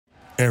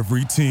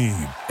Every team,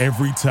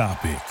 every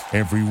topic,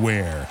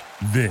 everywhere.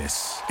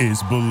 This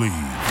is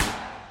Believe.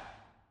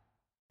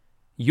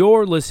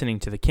 You're listening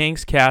to the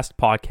Kings Cast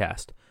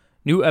podcast.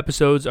 New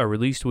episodes are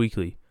released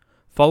weekly.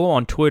 Follow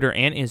on Twitter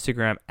and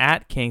Instagram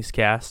at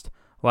KingsCast,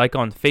 like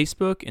on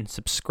Facebook, and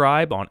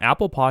subscribe on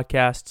Apple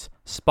Podcasts,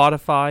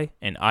 Spotify,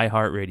 and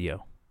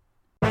iHeartRadio.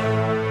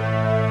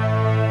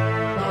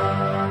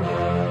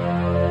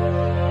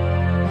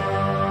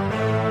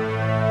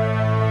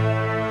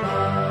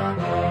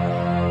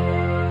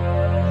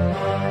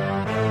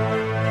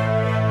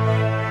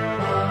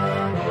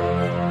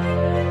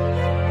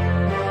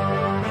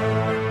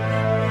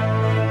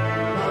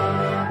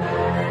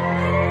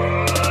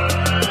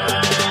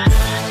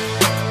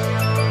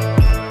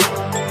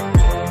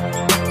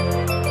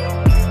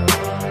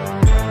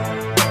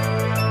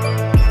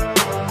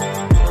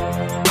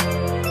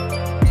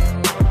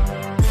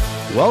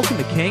 Welcome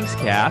to Kings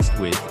Cast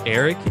with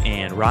Eric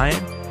and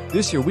Ryan.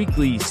 This is your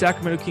weekly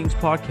Sacramento Kings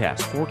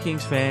podcast for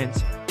Kings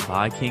fans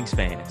by Kings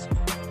fans.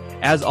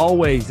 As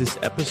always, this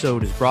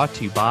episode is brought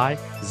to you by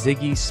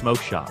Ziggy's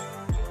Smoke Shop.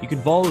 You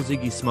can follow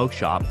Ziggy's Smoke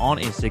Shop on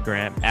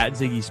Instagram at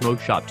Ziggy Smoke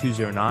Shop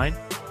 209.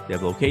 They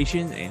have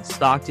locations in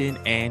Stockton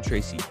and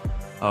Tracy.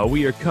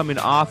 We are coming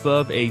off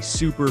of a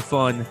super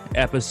fun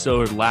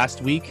episode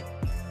last week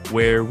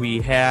where we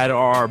had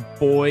our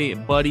boy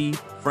and buddy,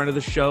 friend of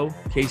the show,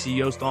 Casey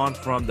Yost, on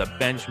from the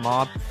Bench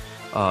Mob.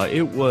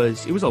 It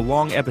was a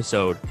long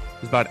episode.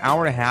 It was about an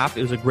hour and a half.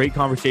 It was a great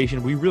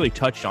conversation. We really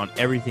touched on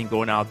everything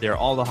going out there,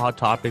 all the hot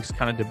topics,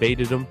 kind of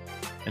debated them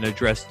and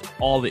addressed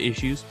all the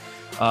issues.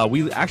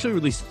 We actually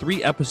released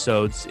 3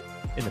 episodes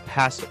in the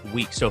past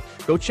week, so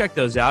go check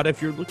those out.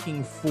 If you're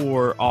looking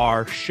for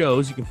our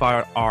shows, you can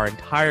find our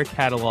entire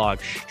catalog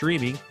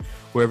streaming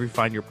wherever you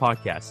find your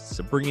podcasts.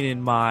 So bringing in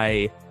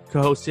my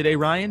co-host today,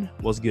 Ryan.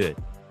 What's good?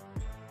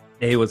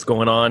 Hey, what's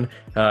going on?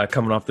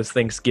 Coming off this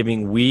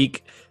Thanksgiving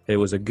week. It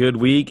was a good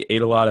week.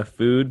 Ate a lot of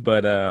food,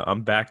 but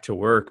I'm back to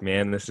work,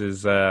 man. This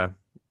is, I'm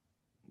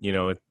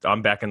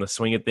back in the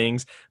swing of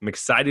things. I'm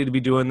excited to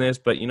be doing this,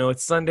 but,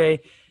 it's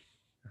Sunday.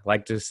 I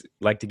like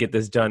to get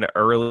this done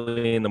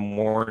early in the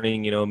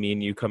morning. Me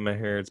and you come in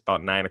here, it's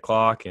about 9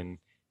 o'clock, and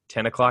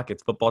 10 o'clock,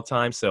 it's football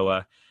time.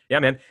 So, yeah,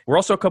 man, we're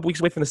also a couple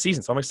weeks away from the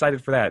season, so I'm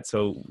excited for that.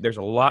 So there's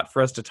a lot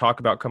for us to talk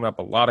about coming up,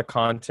 a lot of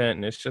content,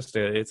 and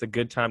it's a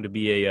good time to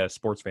be a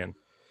sports fan.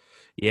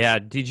 Yeah,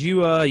 did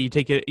you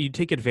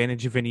take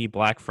advantage of any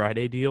Black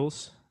Friday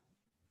deals,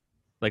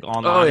 like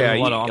online? Oh yeah,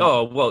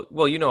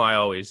 I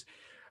always.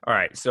 All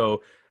right,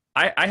 so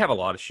I have a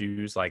lot of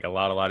shoes, like a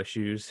lot of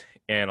shoes,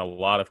 and a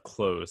lot of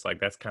clothes. Like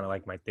that's kind of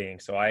like my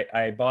thing. So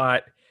I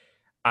bought,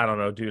 I don't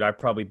know, dude, I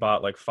probably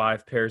bought like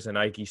 5 pairs of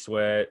Nike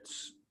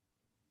sweats.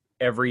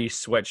 Every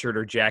sweatshirt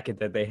or jacket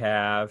that they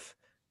have,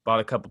 bought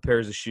a couple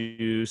pairs of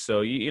shoes. So,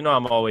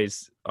 I'm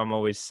always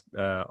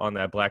on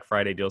that Black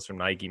Friday deals from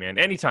Nike, man.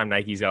 Anytime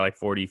Nike's got like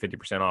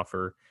 40-50% off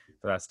for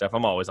that stuff,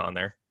 I'm always on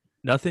there.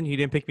 Nothing? You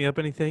didn't pick me up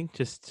anything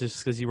just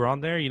because you were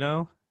on there,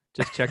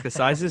 Just check the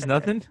sizes?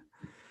 Nothing?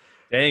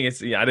 Dang, I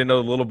didn't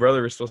know the little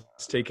brother was supposed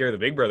to take care of the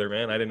big brother,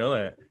 man. I didn't know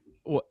that.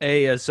 Well,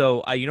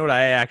 you know what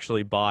I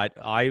actually bought?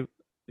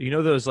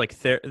 Those like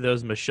what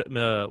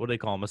do they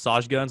call them?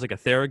 Massage guns, like a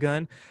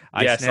Theragun.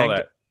 I saw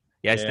that.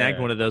 Yeah, I snagged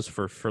one of those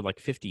for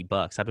like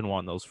 $50. I've been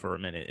wanting those for a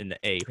minute in the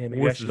A. Man,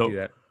 maybe I should do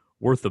that.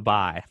 Worth the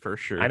buy for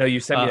sure. I know you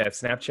sent me that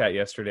Snapchat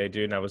yesterday,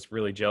 dude, and I was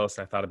really jealous.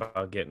 And I thought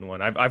about getting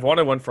one. I've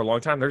wanted one for a long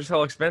time. They're just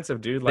hella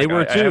expensive, dude. Like, they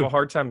were too. I have a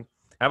hard time.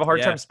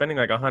 Time spending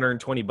like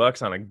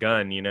 $120 on a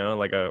gun,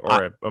 like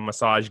a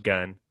massage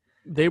gun.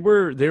 They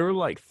were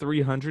like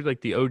 300,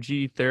 like the OG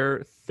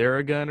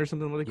Theragun or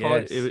something. What they call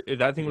it?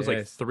 That thing was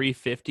like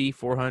 350,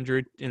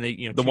 400, and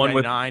they the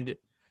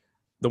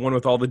one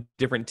with all the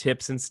different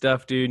tips and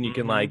stuff, dude. And you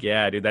can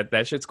dude,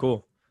 that shit's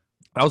cool.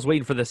 I was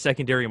waiting for the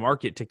secondary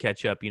market to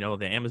catch up, the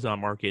Amazon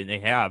market, and they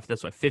have.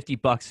 That's why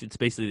 $50. It's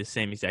basically the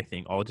same exact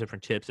thing, all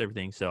different tips,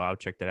 everything. So I'll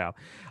check that out.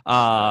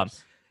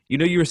 Nice.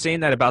 You were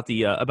saying that about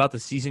the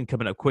season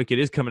coming up quick. It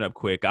is coming up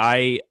quick.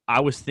 I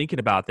was thinking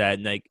about that,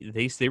 and like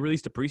they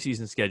released a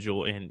preseason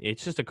schedule, and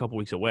it's just a couple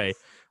weeks away,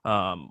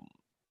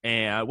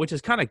 and which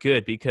is kind of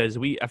good because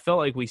I felt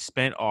like we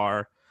spent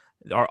our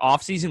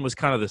off season was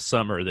kind of the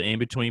summer, the in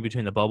between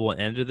the bubble and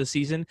end of the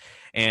season,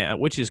 and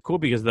which is cool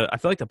because I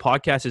feel like the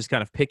podcast is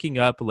kind of picking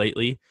up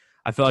lately.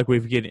 I feel like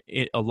we've getting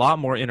a lot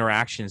more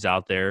interactions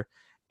out there.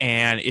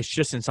 And it's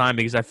just in time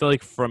because I feel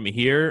like from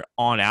here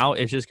on out,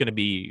 it's just going to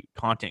be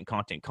content.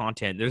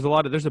 There's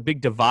a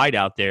big divide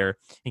out there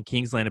in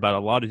Kingsland about a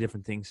lot of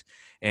different things.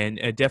 And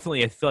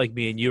definitely, I feel like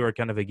me and you are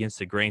kind of against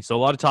the grain. So a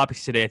lot of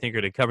topics today, I think,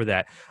 are going to cover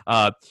that.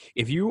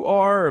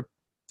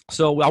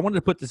 So I wanted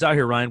to put this out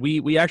here, Ryan.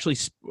 We actually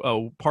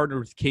partnered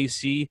with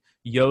Casey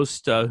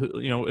Yost,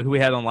 who we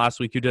had on last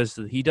week. He does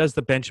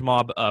the Bench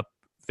Mob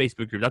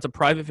Facebook group. That's a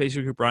private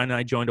Facebook group Ryan and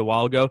I joined a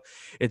while ago.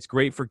 It's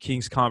great for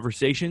Kings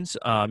conversations.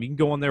 You can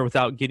go on there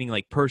without getting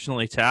like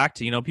personally attacked.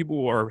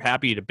 People are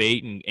happy to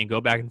debate and go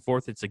back and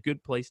forth. It's a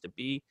good place to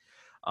be.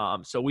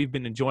 So we've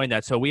been enjoying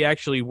that. So we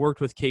actually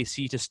worked with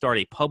KC to start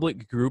a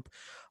public group,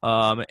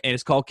 and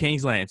it's called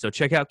Kingsland. So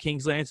check out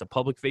Kingsland. It's a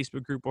public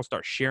Facebook group. We'll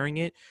start sharing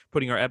it,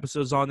 putting our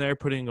episodes on there,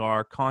 putting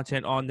our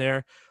content on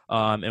there,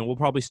 and we'll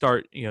probably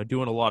start,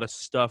 doing a lot of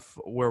stuff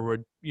where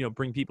we're,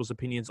 bring people's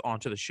opinions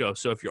onto the show.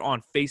 So if you're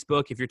on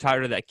Facebook, if you're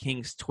tired of that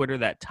Kings Twitter,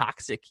 that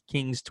toxic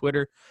Kings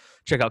Twitter,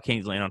 check out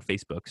Kingsland on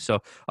Facebook. So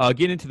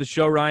get into the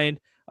show, Ryan.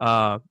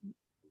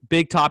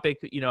 Big topic.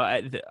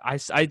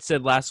 I'd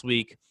said last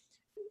week,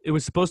 it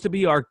was supposed to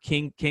be our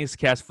Kings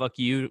Cast Fuck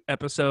You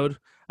episode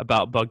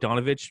about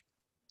Bogdanovich,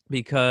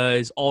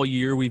 because all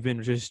year we've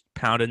been just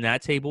pounding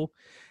that table.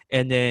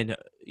 And then,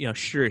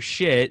 sure as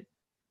shit,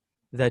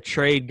 that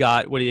trade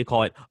got,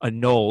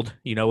 annulled,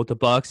 with the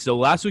Bucks. So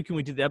last week when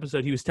we did the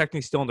episode, he was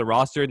technically still on the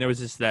roster, and there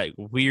was that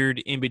weird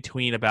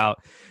in-between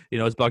about,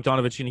 is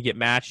Bogdanovich going to get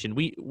matched? And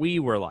we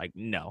were like,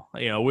 no.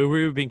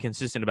 We've been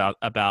consistent about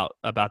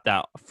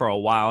that for a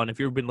while, and if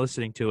you've been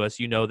listening to us,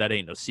 that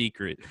ain't no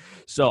secret.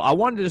 So I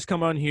wanted to just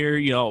come on here,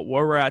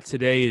 where we're at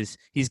today is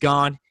he's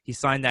gone. He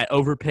signed that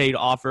overpaid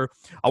offer.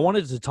 I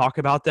wanted to talk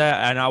about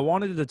that, and I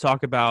wanted to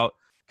talk about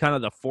kind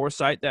of the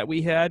foresight that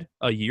we had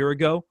a year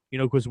ago,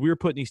 because we were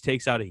putting these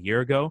takes out a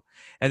year ago,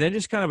 and then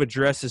just kind of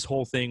address this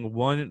whole thing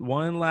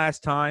one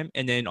last time.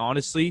 And then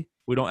honestly,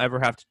 we don't ever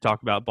have to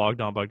talk about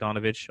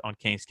Bogdanovich on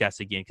Kings Cast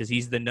again, because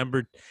he's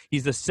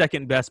the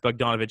second best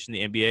Bogdanovich in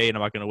the NBA, and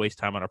I'm not going to waste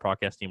time on our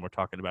podcast team. We're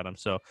talking about him.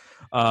 So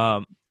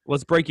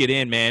let's break it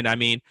in, man. I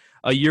mean,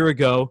 a year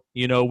ago,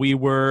 we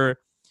were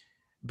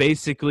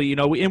basically,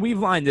 and we've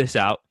lined this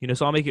out,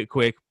 so I'll make it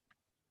quick.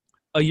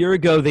 A year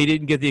ago, they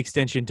didn't get the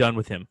extension done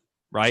with him.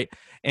 Right.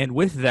 And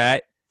with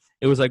that,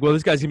 it was like, well,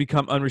 this guy's going to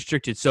become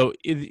unrestricted. So,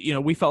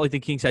 we felt like the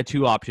Kings had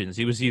two options.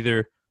 It was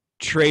either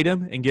trade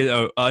him and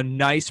get a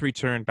nice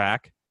return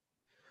back,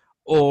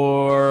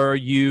 or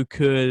you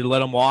could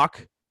let him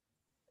walk,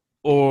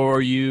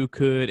 or you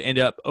could end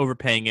up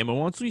overpaying him. And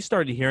once we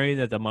started hearing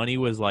that the money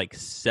was like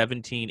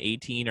 17,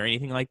 18 or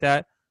anything like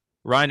that,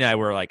 Ryan and I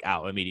were like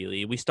out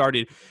immediately. We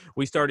started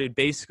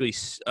basically,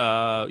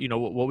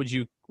 what would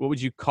you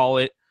call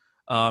it,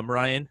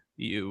 Ryan?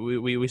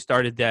 We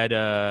started that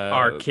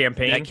our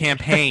campaign. That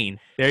campaign.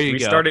 There you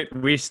go.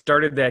 We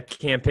started that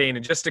campaign,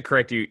 and just to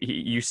correct you,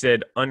 you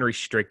said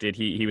unrestricted.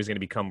 He was going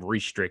to become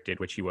restricted,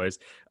 which he was.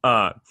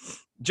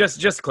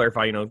 Just to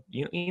clarify,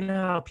 you know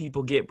how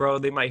people get, bro.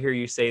 They might hear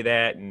you say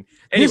that, and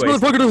anyways, this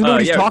motherfucker doesn't know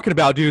what he's talking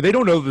about, dude. They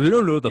don't know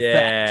the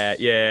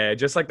facts. Yeah.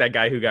 Just like that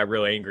guy who got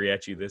real angry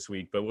at you this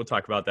week, but we'll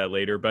talk about that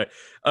later. But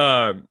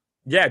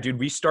dude,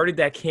 we started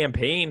that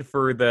campaign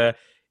for the,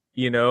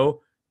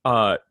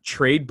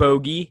 trade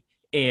Bogey.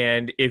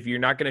 And if you're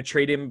not going to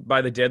trade him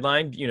by the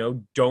deadline,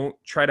 don't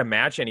try to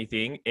match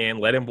anything and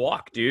let him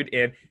walk, dude.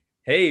 And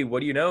hey, what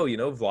do you know?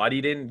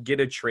 Vlade didn't get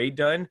a trade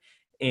done,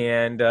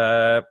 and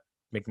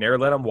McNair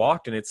let him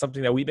walk. And it's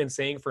something that we've been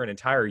saying for an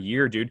entire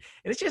year, dude.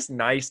 And it's just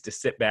nice to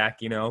sit back,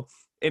 and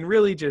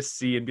really just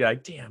see and be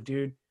like, damn,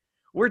 dude,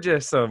 we're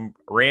just some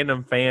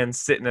random fans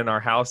sitting in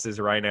our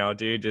houses right now,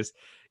 dude. Just,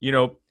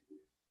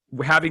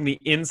 having the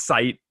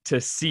insight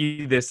to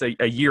see this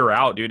a year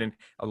out, dude. And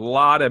all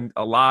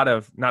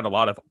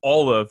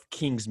of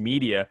Kings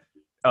media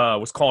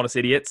was calling us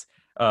idiots.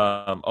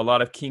 A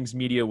lot of Kings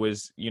media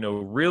was,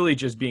 really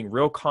just being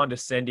real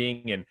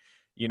condescending and,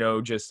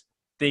 just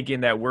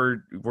thinking that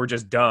we're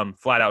just dumb,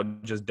 flat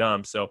out just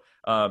dumb. So,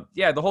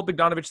 the whole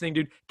Bogdanovich thing,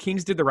 dude,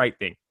 Kings did the right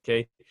thing.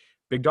 Okay.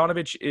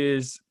 Bogdanovich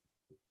is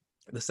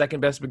the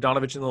second best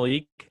Bogdanovich in the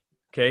league.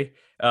 Okay.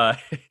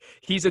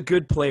 He's a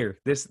good player.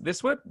 This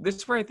where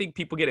I think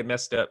people get it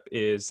messed up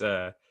is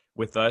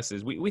with us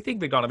is we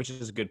think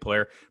Bogdanovich is a good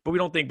player, but we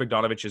don't think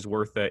Bogdanovich is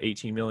worth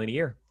 $18 million a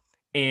year.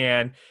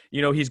 And,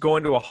 he's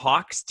going to a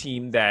Hawks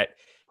team that,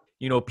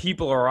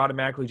 people are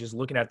automatically just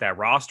looking at that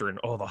roster and,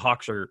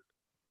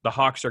 the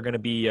Hawks are going to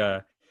be,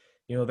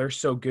 they're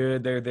so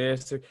good. They're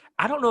this.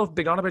 I don't know if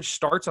Bogdanovich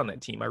starts on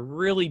that team. I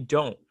really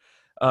don't.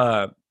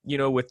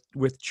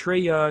 With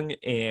Trae Young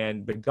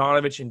and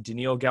Bogdanovich and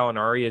Danilo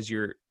Gallinari as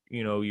your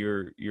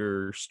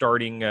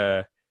starting,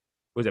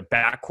 was it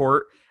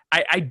backcourt?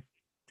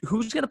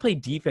 Who's going to play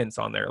defense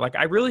on there? Like,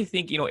 I really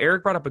think,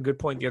 Eric brought up a good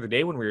point the other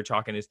day when we were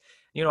talking is,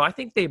 I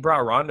think they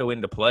brought Rondo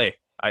into play.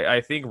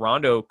 I think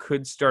Rondo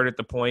could start at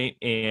the point,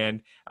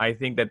 and I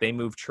think that they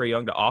moved Trae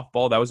Young to off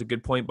ball. That was a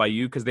good point by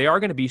you, because they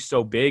are going to be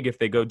so big if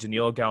they go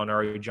Danilo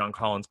Gallinari, John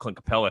Collins, Clint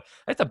Capella.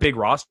 That's a big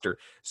roster.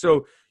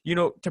 So,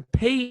 to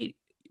pay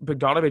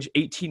Bogdanovich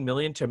 $18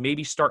 million to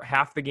maybe start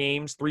half the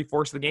games,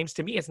 3/4 of the games,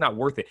 to me, it's not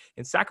worth it.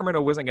 And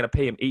Sacramento wasn't going to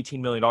pay him $18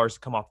 million to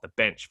come off the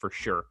bench for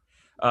sure.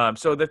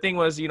 So the thing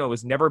was, it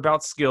was never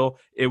about skill.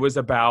 It was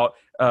about,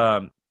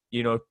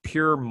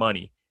 pure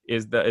money.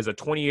 Is a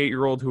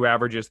 28-year-old who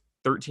averages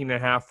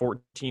 13.5,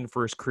 14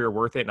 for his career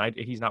worth it? And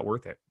he's not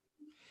worth it.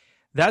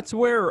 That's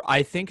where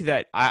I think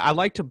that I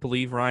like to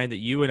believe, Ryan, that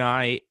you and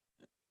I,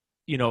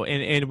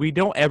 and we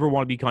don't ever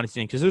want to be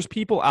condescending, because there's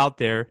people out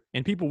there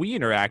and people we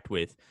interact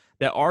with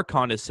that are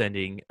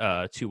condescending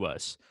to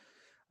us.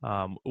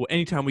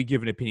 anytime we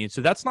give an opinion.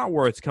 So that's not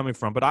where it's coming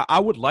from. But I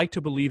would like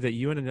to believe that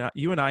you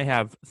and I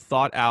have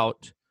thought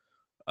out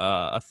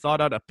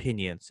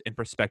opinions and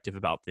perspective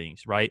about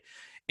things, right?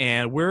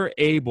 And we're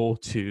able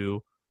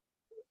to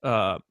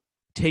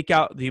take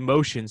out the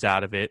emotions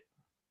out of it.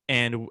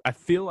 And I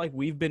feel like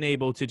we've been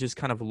able to just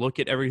kind of look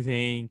at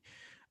everything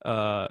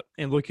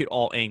and look at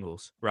all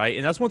angles, right?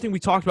 And that's one thing we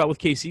talked about with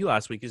KC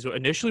last week is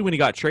initially when he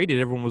got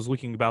traded, everyone was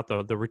looking about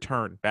the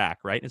return back,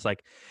 right? And it's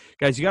like,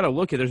 guys, you got to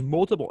look at there's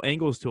multiple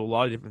angles to a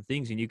lot of different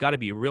things, and you got to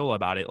be real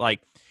about it. Like,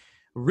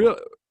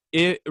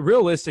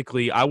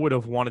 realistically, I would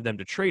have wanted them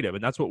to trade him,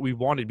 and that's what we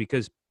wanted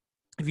because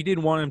if you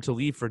didn't want him to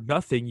leave for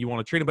nothing, you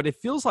want to trade him. But it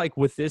feels like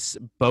with this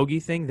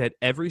bogey thing that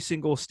every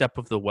single step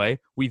of the way,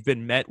 we've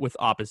been met with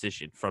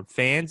opposition from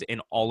fans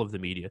and all of the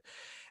media.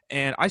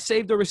 And I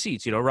saved the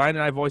receipts. You know, Ryan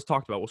and I have always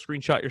talked about, we'll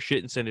screenshot your shit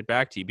and send it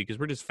back to you because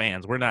we're just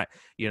fans. We're not,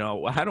 we're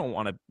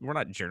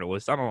not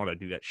journalists. I don't want to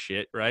do that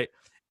shit, right?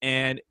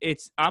 And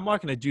I'm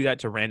not going to do that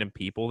to random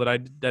people that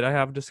I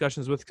have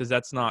discussions with because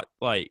that's not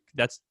like,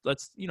 that's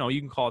you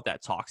can call it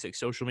that toxic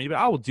social media, but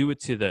I will do it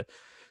to them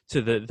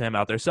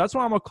out there. So that's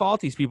why I'm going to call out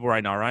these people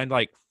right now, Ryan.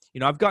 Like,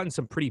 I've gotten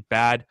some pretty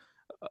bad,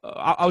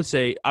 I would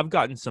say I've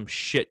gotten some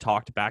shit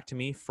talked back to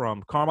me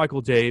from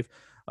Carmichael Dave,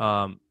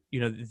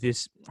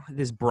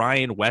 this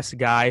Brian West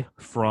guy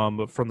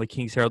from the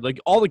King's Herald, like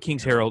all the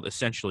King's Herald,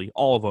 essentially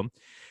all of them.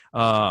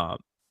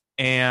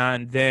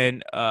 And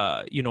then,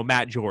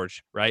 Matt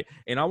George, right?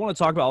 And I want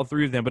to talk about all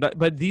three of them,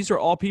 but these are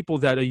all people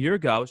that a year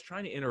ago I was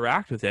trying to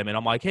interact with them. And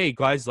I'm like, hey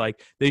guys,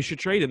 like they should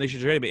trade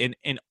him.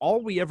 And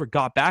all we ever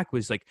got back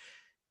was like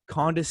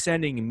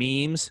condescending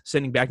memes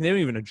sending back. And they don't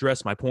even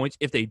address my points.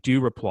 If they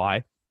do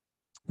reply,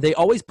 they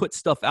always put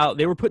stuff out.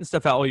 They were putting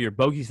stuff out. Oh, your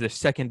bogey's the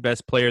second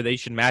best player. They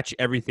should match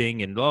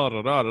everything and blah,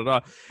 blah, blah, blah,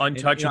 blah.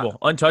 Untouchable.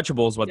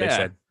 Untouchable is what they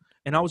said.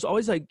 And I was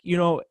always like,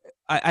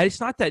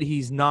 it's not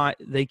that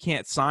they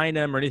can't sign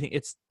him or anything.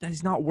 It's that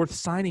he's not worth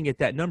signing at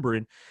that number.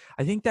 And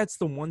I think that's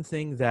the one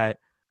thing that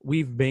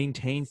we've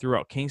maintained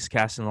throughout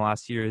Kingscast in the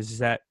last year is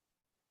that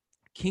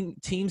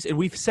teams, and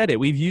we've said it,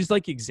 we've used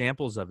like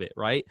examples of it,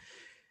 right?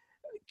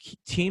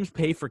 Teams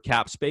pay for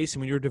cap space, and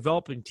when you're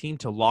developing a team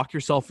to lock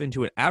yourself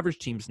into an average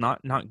team is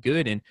not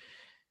good. And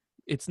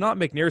it's not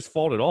McNair's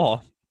fault at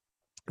all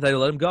that they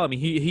let him go. I mean,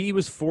 he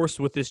was forced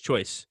with this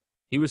choice.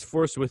 He was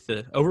forced with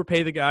the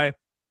overpay the guy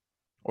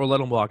or let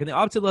him walk. And they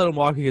opted to let him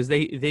walk because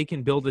they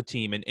can build a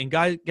team. And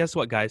guys, guess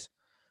what, guys?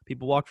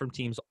 People walk from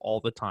teams all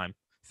the time.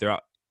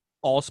 Throughout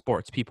all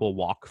sports, people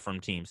walk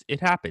from teams. It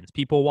happens.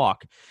 People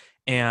walk.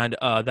 And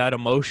that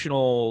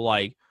emotional,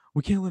 like,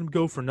 we can't let him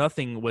go for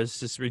nothing was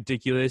just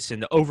ridiculous.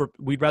 And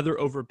we'd rather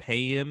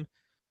overpay him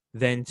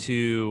than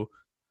to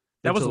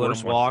let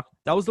him walk.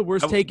 That was the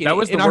worst take. I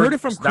heard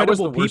it from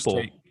credible people.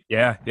 Take.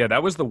 Yeah,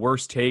 that was the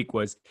worst take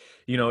was,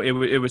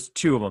 it was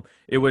two of them.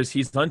 It was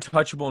he's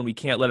untouchable and we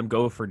can't let him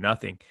go for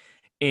nothing.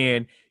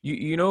 And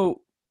you know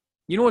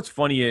what's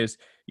funny is,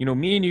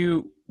 me and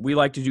you, we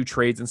like to do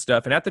trades and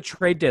stuff. And at the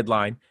trade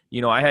deadline,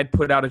 I had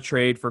put out a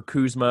trade for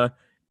Kuzma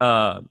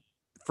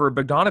for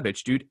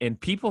Bogdanovic, dude, and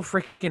people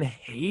freaking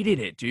hated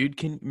it,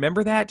 dude.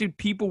 Remember that, dude?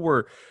 People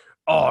were,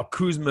 oh,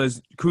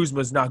 Kuzma's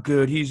not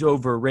good. He's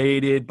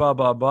overrated, blah,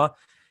 blah, blah.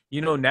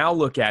 Now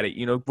look at it.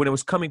 When it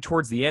was coming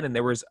towards the end and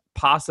there was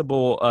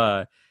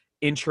possible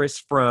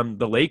interest from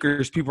the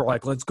Lakers, people were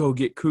like, let's go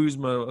get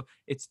Kuzma.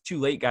 It's too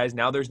late, guys.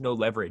 Now there's no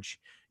leverage.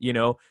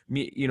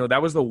 That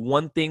was the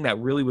one thing that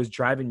really was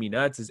driving me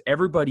nuts is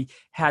everybody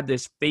had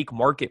this fake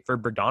market for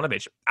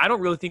Bogdanovic. I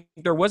don't really think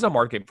there was a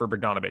market for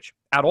Bogdanovic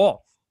at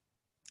all.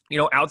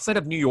 Outside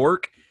of New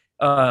York,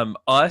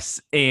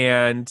 us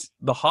and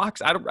the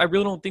Hawks, I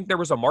really don't think there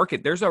was a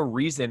market. There's a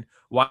reason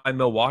why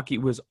Milwaukee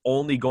was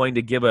only going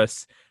to give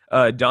us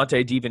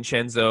Dante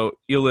DiVincenzo,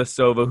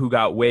 Ilyasova, who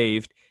got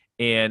waived,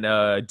 and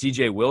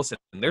DJ Wilson.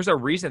 And there's a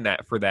reason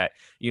for that.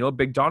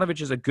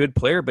 Bogdanovic is a good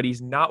player, but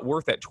he's not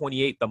worth at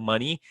 28 the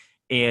money.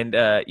 And,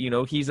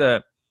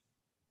 in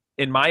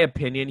my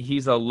opinion,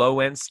 he's a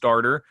low-end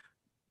starter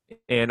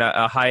and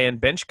a high-end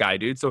bench guy,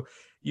 dude. So,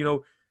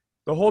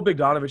 the whole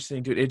Bogdanovic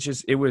thing, dude, it's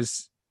just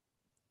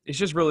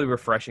really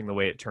refreshing the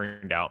way it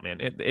turned out, man.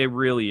 It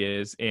really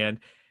is. And,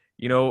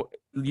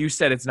 you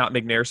said it's not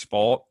McNair's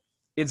fault.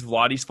 It's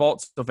Vlade's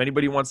fault. So if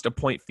anybody wants to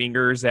point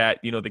fingers at,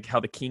 how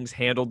the Kings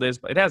handled this,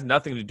 but it has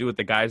nothing to do with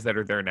the guys that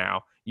are there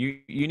now. You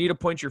need to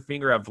point your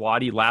finger at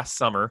Vlade last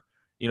summer.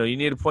 You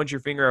need to point your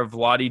finger at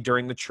Vlade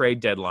during the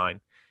trade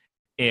deadline.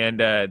 And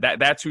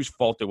that's whose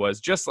fault it was.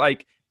 Just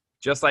like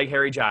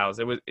Harry Giles.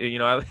 It was,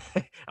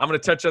 I'm going to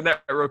touch on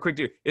that real quick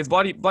too. It's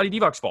Vlade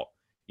Divac's fault.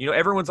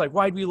 Everyone's like,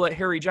 why'd we let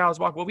Harry Giles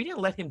walk? Well, we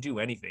didn't let him do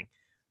anything.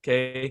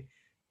 Okay.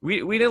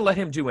 We didn't let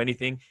him do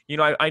anything.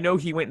 I know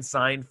he went and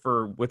signed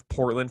with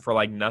Portland for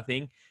like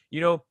nothing,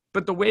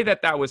 but the way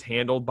that was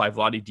handled by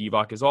Vlade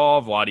Divac is all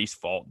Vlade's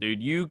fault,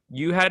 dude. You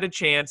had a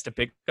chance to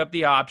pick up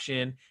the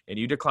option and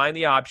you declined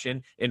the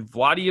option, and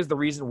Vlade is the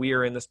reason we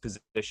are in this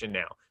position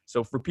now.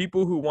 So for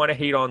people who want to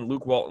hate on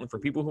Luke Walton, for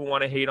people who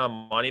want to hate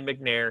on Monty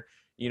McNair,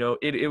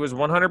 it was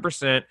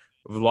 100%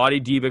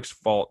 Vlade Divic's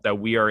fault that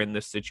we are in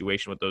this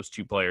situation with those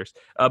two players.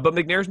 But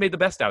McNair's made the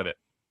best out of it.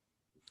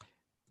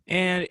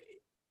 And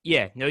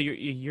yeah, no,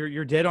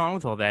 you're dead on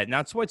with all that. And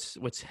that's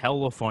what's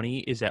hella funny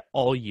is that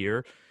all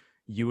year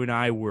you and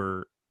I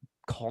were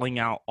calling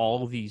out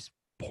all of these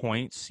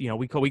points. You know,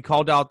 we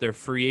called out their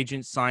free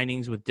agent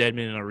signings with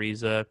Dedmon and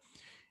Ariza.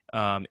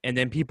 And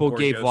then people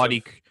gave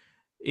Vlade,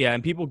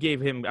 and people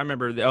gave him. I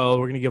remember,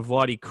 we're gonna give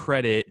Vlade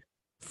credit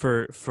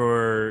for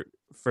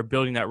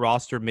building that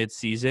roster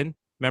mid-season.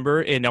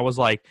 Remember, and I was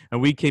like, and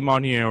we came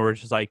on here and we're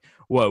just like,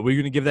 what? We're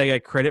gonna give that guy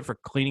credit for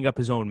cleaning up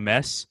his own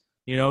mess?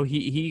 You know,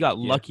 he got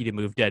lucky to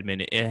move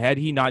Dedmon. And had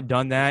he not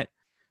done that,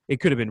 it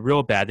could have been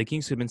real bad. The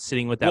Kings could have been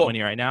sitting with that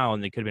money right now,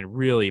 and they could have been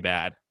really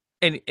bad.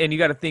 And you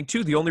got to think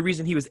too. The only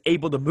reason he was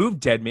able to move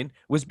Dedmon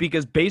was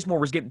because Bazemore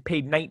was getting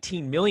paid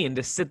 $19 million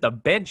to sit the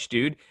bench,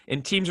 dude.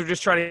 And teams are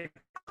just trying to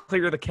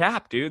clear the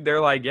cap, dude.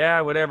 They're like,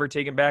 yeah, whatever,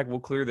 take him back. We'll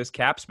clear this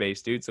cap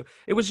space, dude. So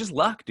it was just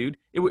luck, dude.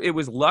 It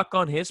was luck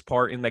on his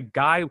part. And the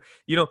guy,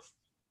 you know,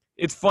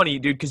 it's funny,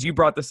 dude, because you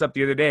brought this up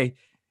the other day.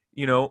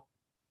 You know,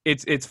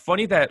 it's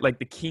funny that like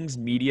the Kings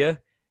media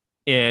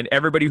and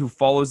everybody who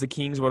follows the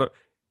Kings,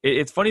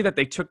 it's funny that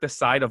they took the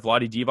side of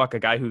Vlade Divac, a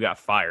guy who got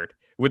fired.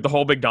 With the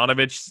whole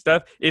Bogdanovic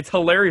stuff, it's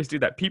hilarious,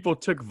 dude, that people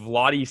took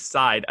Vlade's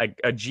side,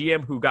 a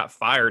GM who got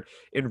fired,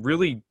 and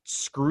really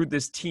screwed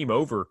this team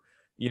over.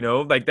 You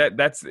know, like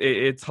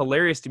it's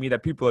hilarious to me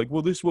that people are like,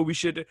 well, this is what we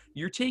should do.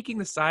 You're taking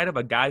the side of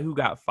a guy who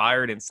got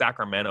fired in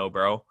Sacramento,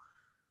 bro.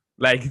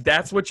 Like,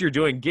 that's what you're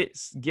doing.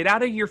 Get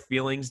out of your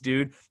feelings,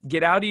 dude.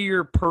 Get out of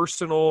your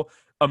personal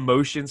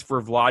emotions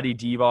for Vlade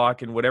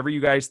Divac and whatever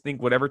you guys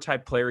think, whatever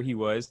type player he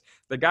was.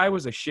 The guy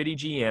was a shitty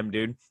GM,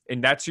 dude.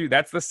 And that's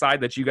the side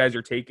that you guys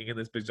are taking in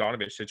this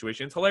Bogdanovic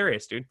situation. It's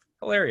hilarious, dude.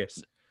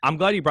 Hilarious. I'm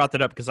glad you brought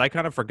that up because I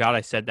kind of forgot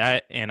I said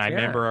that. And I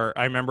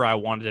remember I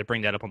wanted to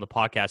bring that up on the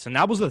podcast. And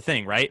that was the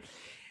thing, right?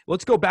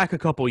 Let's go back a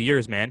couple of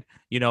years, man.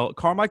 You know,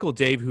 Carmichael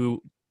Dave,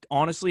 who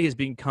honestly has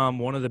become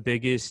one of the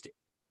biggest,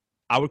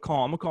 I'm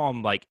going to call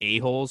him like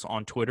a-holes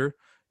on Twitter.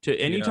 To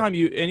anytime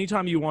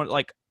you want,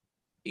 like,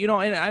 you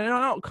know, and I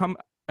don't come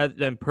at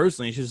them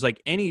personally. It's just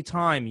like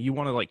anytime you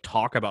want to like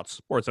talk about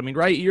sports. I mean,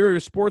 right? You're a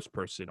sports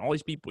person. All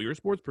these people, you're a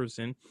sports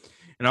person,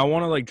 and I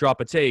want to like drop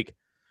a take,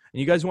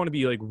 and you guys want to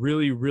be like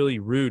really, really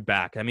rude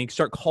back. I mean,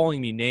 start calling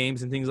me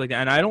names and things like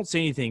that. And I don't say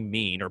anything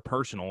mean or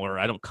personal, or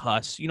I don't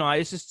cuss. You know,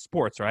 it's just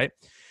sports, right?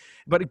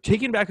 But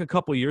taking back a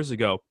couple years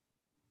ago,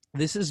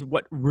 this is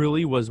what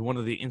really was one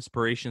of the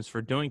inspirations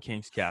for doing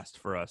Kings Cast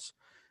for us.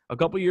 A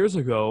couple years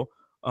ago.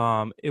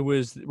 It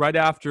was right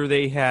after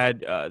they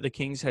had the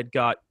Kings had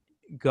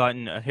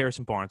gotten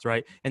Harrison Barnes,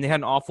 right? And they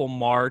had an awful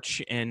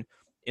March, and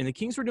the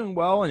Kings were doing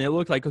well, and it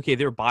looked like, okay,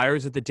 they were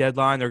buyers at the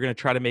deadline. They're going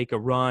to try to make a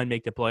run,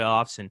 make the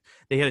playoffs, and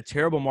they had a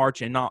terrible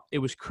March, and it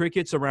was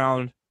crickets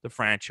around the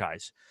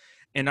franchise.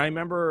 And I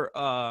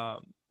remember,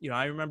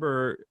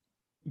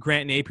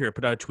 Grant Napier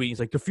put out a tweet. He's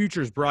like, the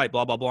future's bright,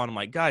 blah, blah, blah. And I'm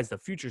like, guys, the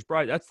future's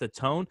bright. That's the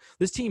tone.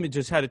 This team had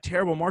just had a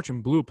terrible March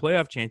and blew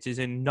playoff chances,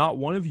 and not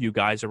one of you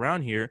guys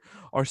around here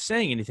are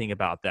saying anything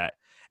about that.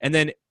 And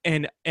then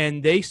and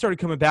they started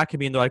coming back at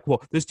me, and they're like,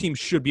 well, this team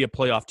should be a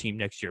playoff team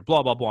next year,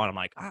 blah, blah, blah. And I'm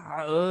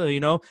like, you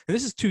know. And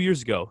this is 2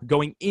 years ago,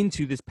 going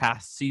into this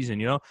past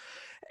season, you know.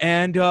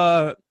 And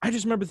I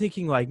just remember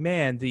thinking, like,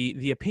 man,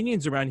 the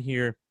opinions around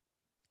here,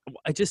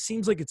 it just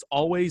seems like it's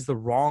always the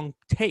wrong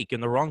take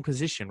in the wrong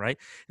position, right?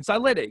 And so I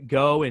let it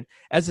go. And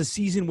as the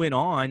season went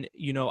on,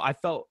 you know, I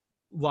felt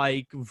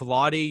like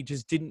Vlade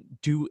just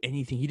didn't do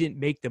anything. He didn't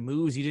make the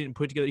moves. He didn't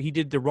put together. He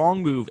did the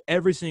wrong move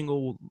every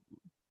single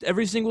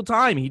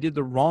time. He did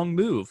the wrong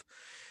move,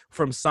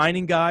 from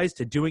signing guys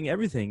to doing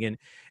everything. And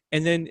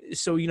then,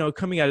 so, you know,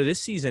 coming out of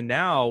this season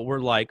now, we're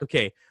like,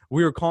 okay,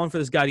 we were calling for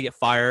this guy to get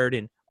fired.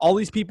 And all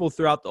these people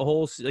throughout the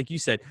whole, like you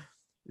said,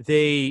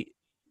 they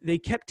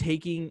kept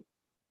taking –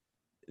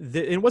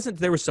 it wasn't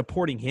they were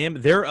supporting him.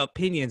 Their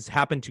opinions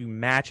happened to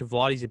match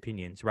Vlade's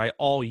opinions, right,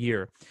 all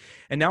year.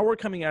 And now we're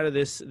coming out of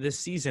this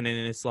season,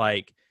 and it's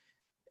like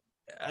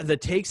the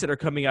takes that are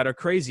coming out are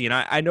crazy. And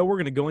I know we're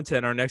going to go into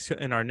that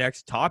in our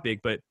next topic,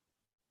 but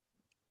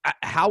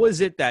how is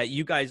it that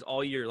you guys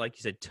all year, like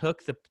you said,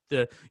 took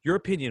your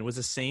opinion was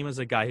the same as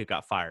a guy who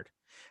got fired?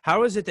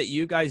 How is it that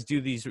you guys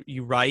do these?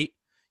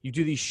 You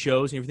do these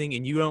shows and everything,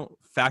 and you don't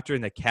factor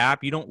in the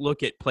cap. You don't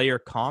look at player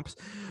comps.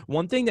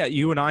 One thing that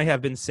you and I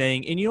have been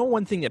saying, and you know,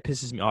 one thing that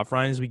pisses me off,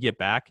 Ryan, as we get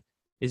back,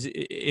 is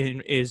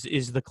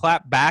the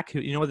clap back.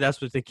 You know,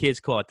 that's what the kids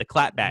call it, the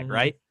clap back,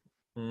 right?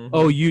 Mm-hmm.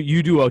 Oh,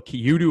 you do a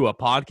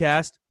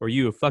podcast, or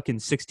you a fucking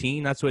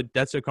 16? That's what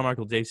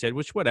Carmichael Dave said.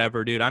 Which,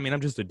 whatever, dude. I mean,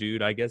 I'm just a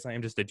dude. I guess I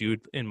am just a dude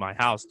in my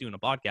house doing a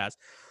podcast.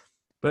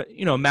 But,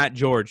 you know, Matt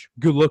George,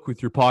 good luck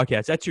with your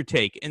podcast. That's your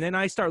take. And then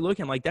I start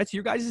looking like, that's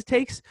your guys'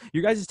 takes?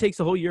 Your guys' takes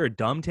the whole year are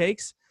dumb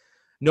takes?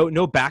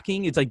 No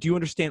backing? It's like, do you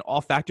understand all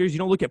factors? You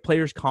don't look at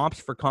players' comps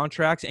for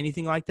contracts,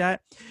 anything like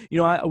that? You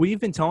know, we've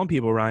been telling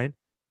people, Ryan,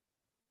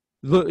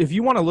 look, if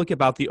you want to look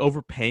about the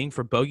overpaying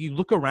for Bogey,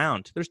 look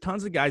around. There's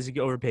tons of guys that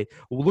get overpaid.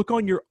 Well, look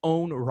on your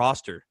own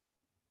roster.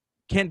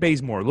 Kent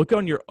Bazemore, look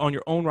on your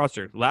own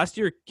roster. Last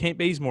year, Kent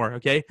Bazemore,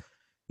 okay?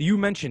 You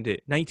mentioned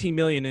it, 19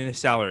 million in his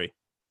salary.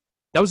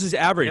 That was his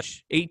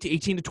average,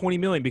 18 to 20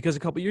 million, because a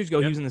couple years ago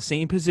he was in the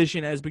same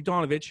position as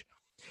Bogdanovic,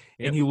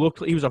 and he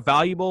was a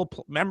valuable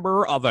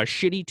member of a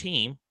shitty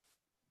team,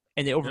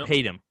 and they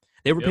overpaid him.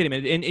 They overpaid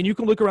him, and you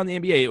can look around the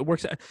NBA. It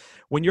works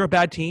when you're a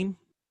bad team.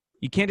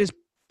 You can't just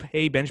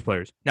pay bench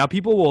players. Now,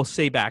 people will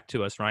say back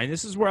to us, Ryan.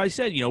 This is where I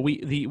said,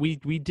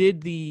 we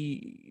did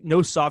the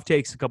no soft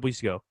takes a couple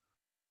weeks ago.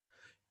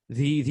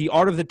 The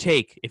art of the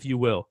take, if you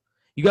will.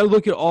 You got to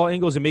look at all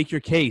angles and make your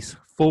case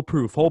full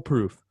proof.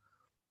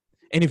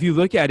 And if you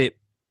look at it,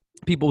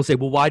 people will say,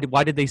 well, why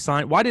did they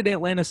sign? Why did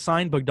Atlanta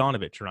sign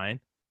Bogdanovic, Ryan?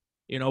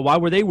 Why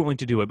were they willing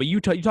to do it? But you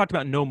talked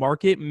about no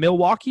market.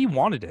 Milwaukee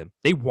wanted him.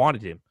 They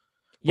wanted him.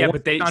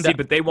 But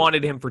they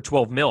wanted him for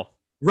 12 mil.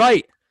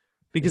 Right.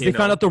 Because they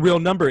found out the real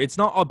number. It's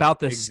not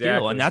about the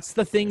skill. And that's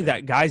the thing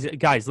that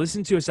guys,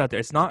 listen to us out there.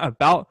 It's not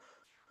about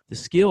the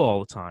skill all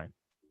the time.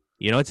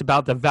 It's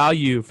about the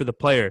value for the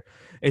player.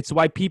 It's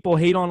why people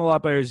hate on a lot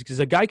of players, because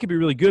a guy could be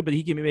really good, but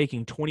he can be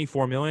making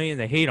 $24 million, and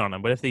they hate on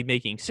him. But if they're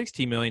making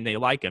 $16 million, they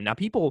like him. Now,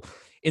 people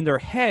in their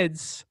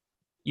heads,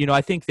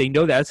 I think they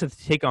know that. That's a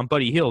take on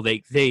Buddy Hield.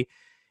 They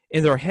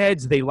in their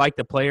heads, they like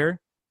the player,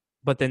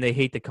 but then they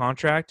hate the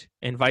contract,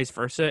 and vice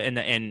versa.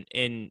 And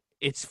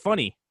it's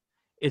funny.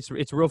 It's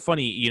real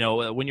funny,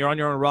 when you're on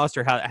your own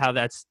roster, how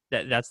that's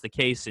the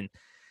case. And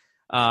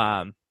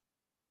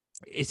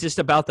it's just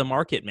about the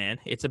market, man.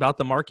 It's about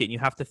the market, and you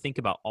have to think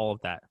about all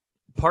of that.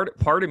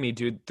 Part of me,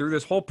 dude, through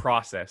this whole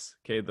process,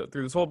 through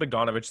this whole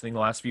Bogdanovic thing the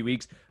last few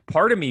weeks,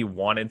 part of me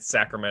wanted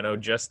Sacramento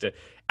just to,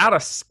 out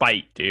of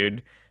spite,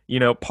 dude.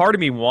 Part of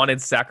me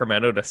wanted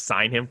Sacramento to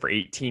sign him for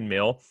 18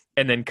 mil,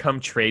 and then come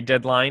trade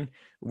deadline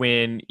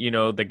when,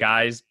 the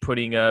guy's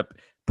putting up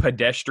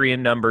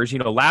pedestrian numbers.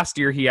 Last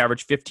year he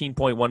averaged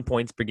 15.1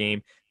 points per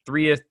game,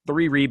 three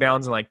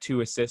rebounds and like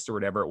 2 assists or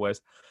whatever it was.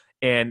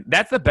 And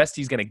that's the best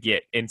he's going to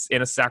get in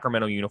a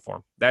Sacramento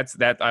uniform.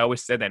 That I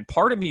always said that. And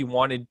part of me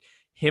wanted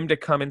him to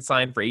come and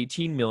sign for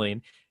 18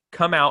 million,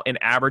 come out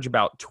and average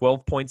about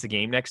 12 points a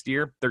game next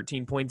year,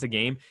 13 points a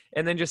game,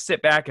 and then just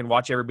sit back and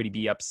watch everybody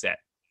be upset.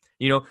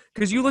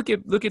 Because you look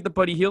at the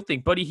Buddy Hield thing.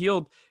 Buddy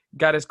Hield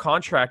got his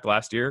contract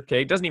last year.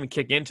 Okay, it doesn't even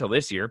kick in until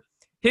this year.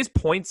 His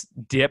points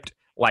dipped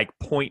like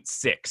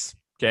 0.6.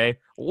 Okay,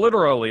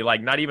 literally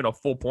like not even a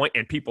full point,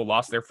 and people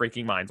lost their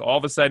freaking minds. All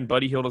of a sudden,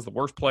 Buddy Hield is the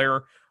worst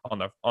player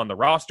on the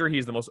roster.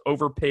 He's the most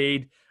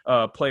overpaid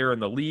player in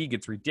the league.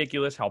 It's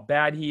ridiculous how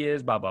bad he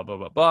is. Blah blah blah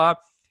blah blah.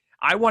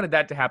 I wanted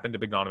that to happen to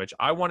Bogdanovic.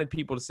 I wanted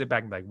people to sit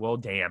back and be like, well,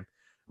 damn,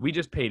 we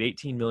just paid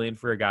 $18 million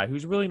for a guy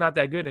who's really not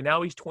that good, and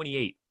now he's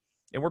 28,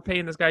 and we're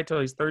paying this guy till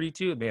he's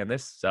 32. Man,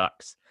 this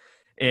sucks.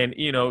 And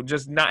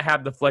just not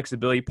have the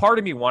flexibility. Part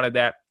of me wanted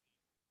that,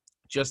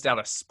 just out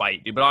of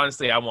spite, dude. But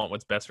honestly, I want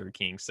what's best for the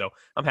Kings, so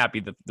I'm happy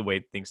the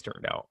way things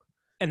turned out.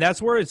 And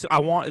that's where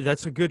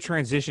that's a good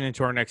transition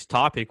into our next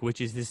topic,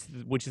 which is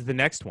the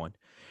next one.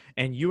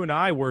 And you and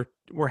I were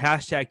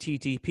hashtag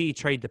TTP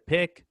trade the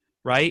pick,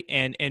 right?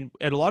 And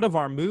a lot of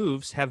our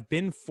moves have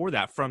been for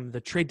that, from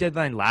the trade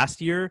deadline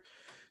last year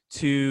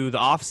to the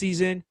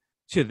offseason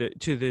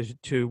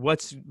to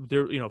what's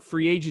there,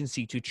 free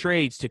agency, to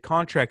trades, to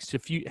contracts, to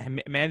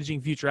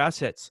managing future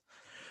assets.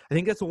 I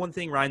think that's the one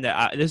thing, Ryan,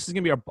 that this is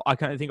going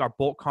to be our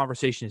bulk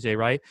conversation today,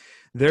 right?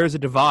 There's a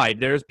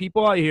divide. There's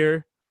people out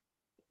here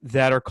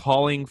that are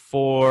calling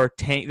for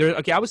tank.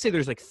 I would say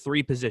there's like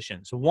 3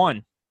 positions.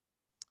 One,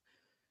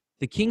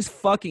 the Kings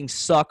fucking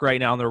suck right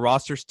now, and their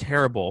roster's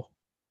terrible.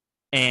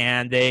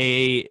 And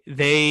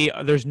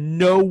there's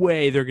no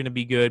way they're going to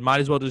be good.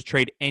 Might as well just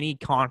trade any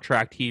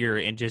contract here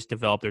and just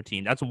develop their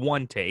team. That's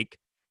one take.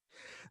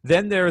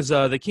 Then there's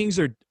the Kings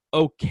are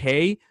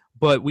okay,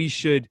 but we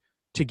should,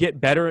 to get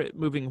better at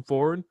moving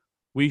forward,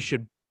 we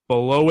should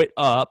blow it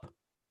up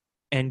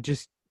and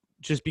just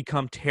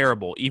become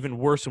terrible, even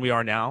worse than we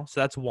are now. So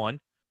that's one.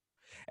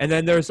 And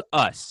then there's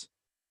us.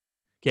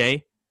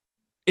 Okay?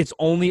 It's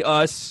only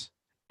us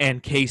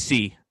and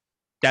KC.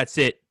 That's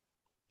it.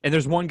 And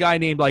there's one guy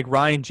named like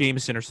Ryan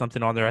Jameson or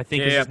something on there. I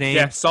think is his name.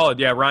 Yeah, solid.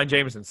 Yeah, Ryan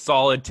Jameson.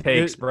 Solid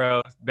takes,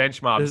 bro.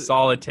 Bench mob.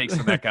 Solid takes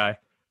from that guy.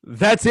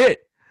 That's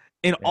it.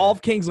 In all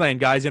of Kingsland,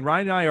 guys. And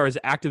Ryan and I are as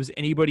active as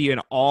anybody in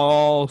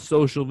all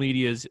social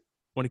medias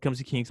when it comes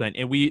to Kingsland.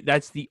 And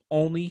that's the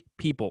only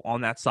people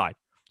on that side.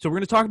 So we're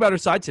going to talk about our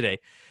side today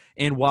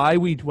and why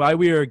we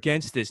are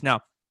against this. Now,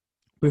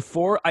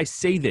 before I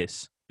say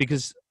this,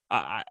 because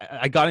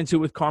I got into it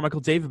with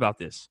Carmichael Dave about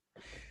this,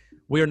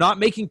 we are not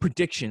making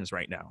predictions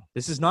right now.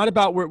 This is not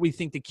about where we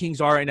think the Kings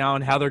are right now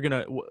and how they're going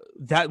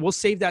to – we'll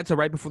save that to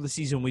right before the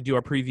season when we do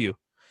our preview.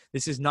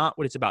 This is not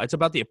what it's about. It's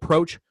about the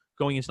approach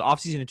going into the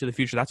offseason, into the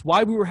future. That's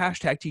why we were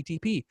hashtag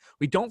TTP.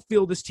 We don't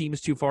feel this team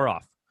is too far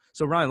off.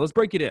 So, Ryan, let's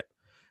break it in.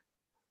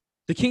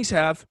 The Kings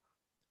have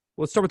 –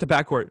 let's start with the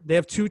backcourt. They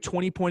have 2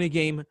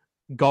 20-point-a-game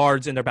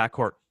guards in their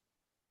backcourt.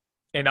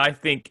 And I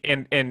think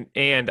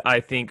and I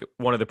think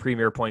one of the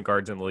premier point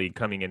guards in the league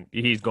coming in,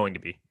 he's going to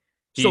be.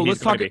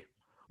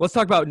 Let's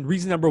talk about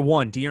reason number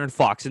 1, De'Aaron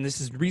Fox. And this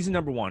is reason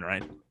number 1,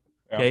 right?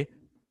 Yeah. Okay.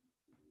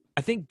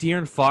 I think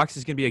De'Aaron Fox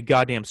is going to be a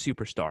goddamn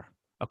superstar.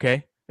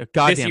 Okay. A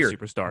goddamn year.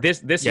 superstar.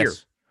 This year.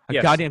 A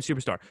Yes. goddamn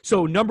superstar.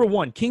 So number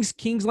one,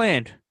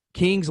 Kingsland.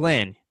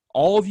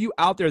 All of you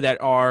out there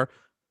that are,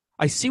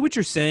 I see what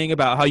you're saying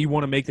about how you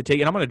want to make the take,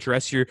 and I'm going to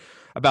address your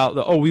about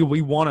the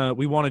we want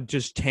to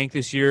just tank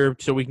this year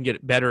so we can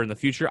get better in the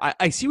future.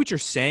 I see what you're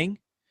saying,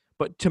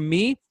 but to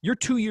me, you're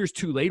 2 years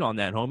too late on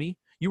that, homie.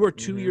 You are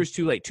 2 years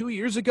too late. 2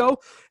 years ago,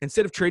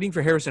 instead of trading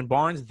for Harrison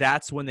Barnes,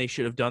 that's when they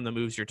should have done the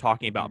moves you're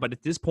talking about. But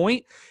at this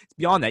point, it's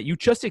beyond that. You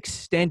just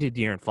extended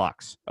De'Aaron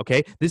Fox,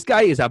 okay? This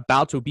guy is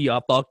about to be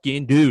a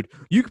fucking dude.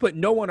 You can put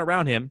no one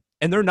around him,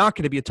 and they're not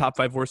going to be a top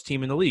 5 worst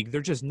team in the league. They're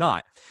just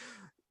not.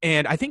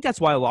 And I think that's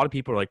why a lot of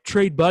people are like,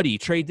 trade Buddy,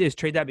 trade this,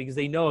 trade that, because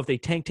they know if they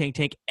tank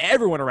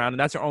everyone around, and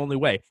that's their only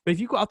way. But if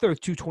you go out there with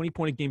 2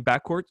 20-point-a-game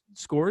backcourt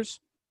scores,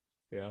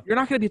 you're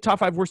not going to be a top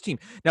 5 worst team.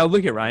 Now,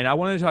 look at Ryan. I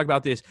wanted to talk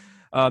about this.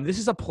 This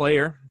is a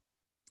player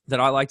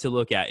that I like to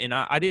look at, and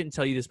I didn't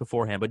tell you this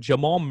beforehand, but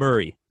Jamal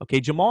Murray. Okay,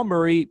 Jamal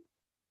Murray,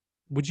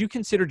 would you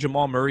consider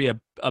Jamal Murray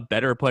a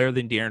better player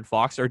than De'Aaron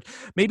Fox? Or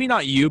maybe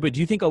not you, but do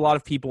you think a lot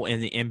of people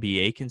in the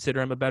NBA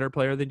consider him a better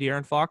player than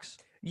De'Aaron Fox?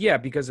 Yeah,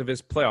 because of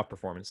his playoff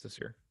performance this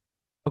year.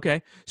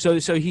 Okay, so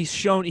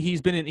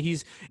he's been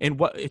in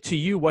what to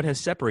you? What has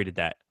separated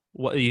that?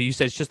 What you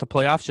said it's just the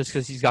playoffs, just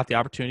because he's got the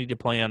opportunity to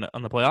play on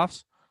the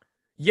playoffs?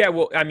 Yeah,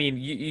 well, I mean,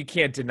 you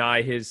can't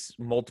deny his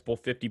multiple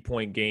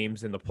 50-point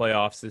games in the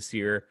playoffs this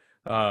year.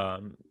 Are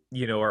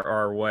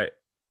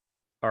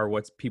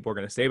what people are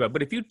going to say about.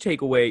 But if you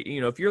take away,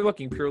 if you're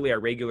looking purely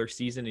at regular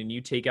season and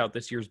you take out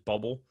this year's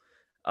bubble,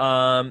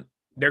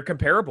 they're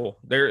comparable.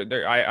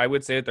 I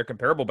would say that they're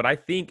comparable. But I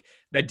think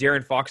that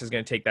De'Aaron Fox is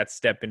going to take that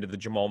step into the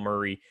Jamal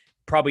Murray,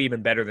 probably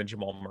even better than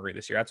Jamal Murray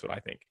this year. That's what I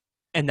think.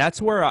 And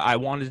that's where I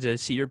wanted to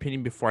see your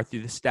opinion before I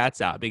threw the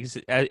stats out. Because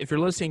if you're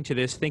listening to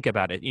this, think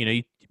about it.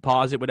 You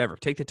pause it, whatever.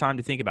 Take the time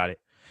to think about it.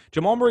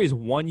 Jamal Murray is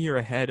 1 year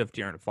ahead of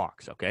De'Aaron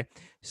Fox, okay?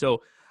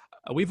 So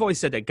we've always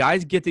said that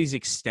guys get these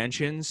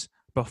extensions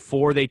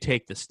before they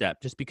take the step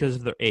just because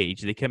of their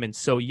age. They come in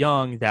so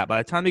young that by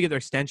the time they get their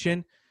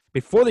extension,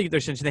 before they get their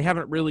extension, they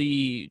haven't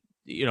really,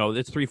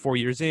 it's 3-4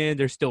 years in.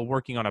 They're still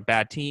working on a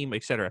bad team,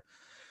 etc.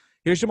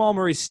 Here's Jamal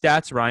Murray's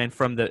stats, Ryan,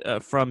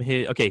 from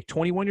his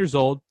 21 years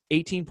old,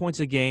 18 points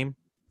a game,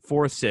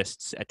 4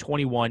 assists at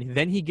 21.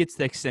 Then he gets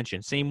the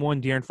extension, same one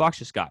De'Aaron Fox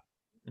just got.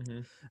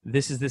 Mm-hmm.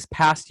 This is this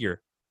past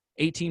year,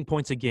 18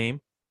 points a game,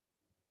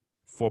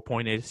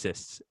 4.8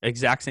 assists.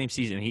 Exact same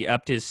season. He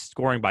upped his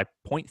scoring by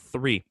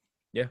 0.3.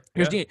 Yeah.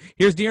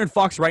 Here's De'Aaron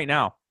Fox right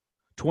now,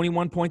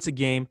 21 points a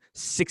game,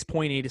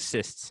 6.8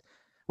 assists.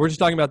 We're just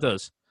talking about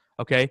those,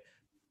 okay?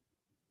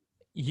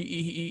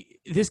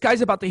 This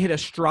guy's about to hit a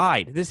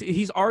stride.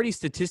 He's already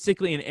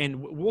statistically,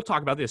 and we'll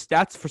talk about this.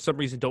 Stats for some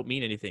reason don't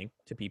mean anything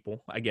to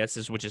people, I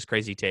guess, which is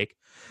crazy take.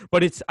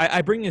 But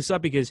I bring this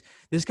up because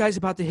this guy's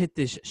about to hit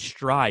this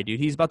stride, dude.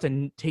 He's about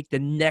to take the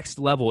next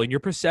level. And your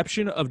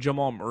perception of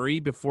Jamal Murray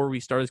before we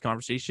start this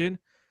conversation,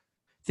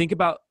 think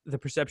about the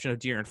perception of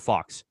De'Aaron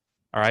Fox.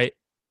 All right.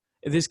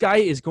 This guy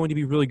is going to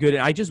be really good.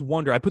 And I just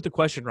wonder, I put the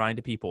question, Ryan,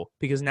 to people,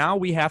 because now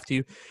we have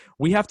to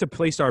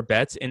place our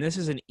bets. And this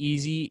is an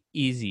easy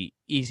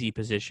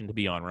position to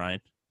be on,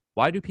 Ryan.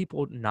 Why do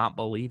people not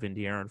believe in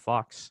De'Aaron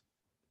Fox?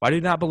 Why do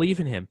you not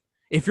believe in him?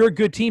 If you're a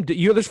good team,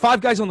 there's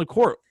 5 guys on the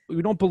court.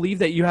 We don't believe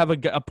that you have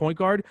a point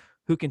guard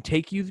who can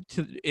take you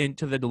to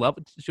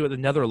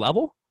another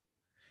level.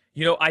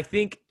 I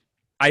think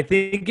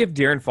if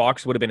De'Aaron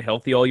Fox would have been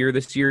healthy all year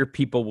this year,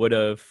 people would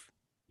have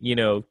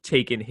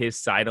taken his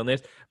side on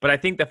this. But I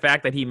think the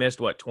fact that he missed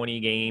 20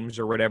 games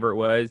or whatever it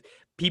was,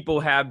 people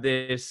have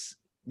this,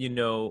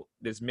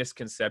 this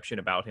misconception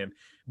about him.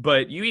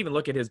 But you even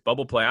look at his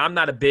bubble play. I'm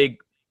not a big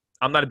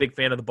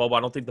fan of the bubble. I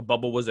don't think the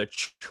bubble was a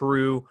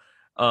true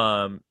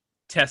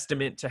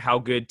testament to how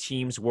good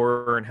teams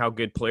were and how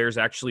good players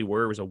actually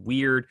were. It was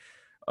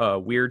a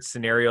weird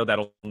scenario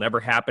that'll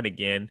never happen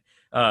again.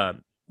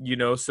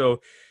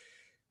 So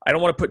I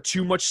don't want to put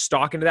too much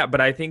stock into that, but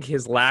I think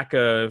his lack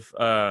of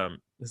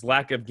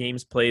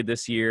games played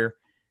this year,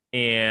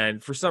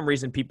 and for some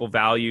reason people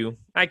value,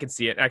 I can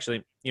see it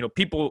actually,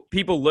 people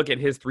look at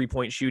his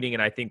 3-point shooting,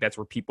 and I think that's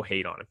where people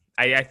hate on him.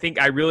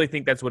 I really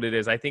think that's what it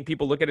is. I think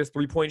people look at his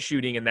 3-point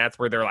shooting, and that's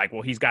where they're like,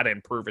 well, he's got to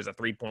improve as a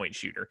 3-point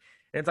shooter.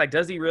 And it's like,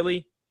 does he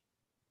really?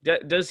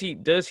 Does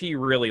he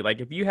really?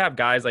 Like, if you have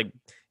guys like,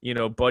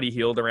 Buddy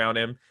Hield around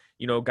him,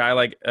 guy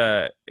like,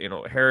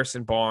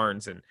 Harrison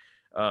Barnes, and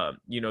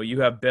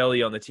you have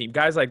Belly on the team,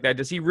 guys like that.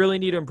 Does he really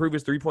need to improve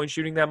his 3-point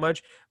shooting that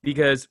much?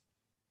 Because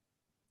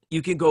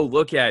you can go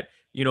look at,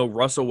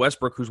 Russell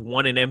Westbrook, who's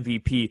won an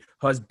MVP,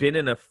 has been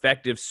an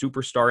effective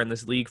superstar in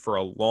this league for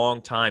a long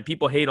time.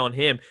 People hate on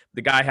him.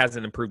 The guy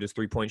hasn't improved his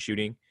 3-point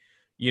shooting.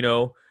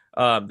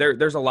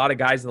 There's a lot of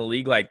guys in the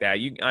league like that.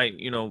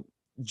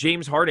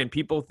 James Harden,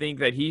 people think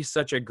that he's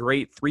such a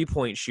great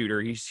 3-point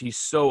shooter. He's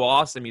so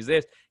awesome. He's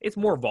this. It's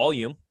more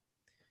volume.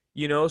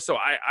 So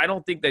I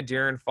don't think that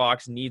De'Aaron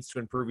Fox needs to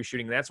improve his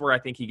shooting. That's where I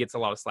think he gets a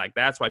lot of slack.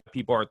 That's why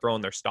people aren't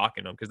throwing their stock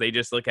in him, because they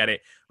just look at it,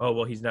 oh,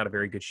 well, he's not a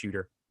very good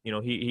shooter.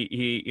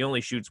 He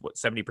only shoots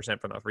 70%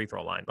 from the free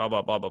throw line, blah,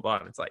 blah, blah, blah, blah.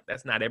 And it's like,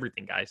 that's not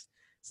everything, guys.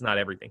 It's not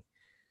everything.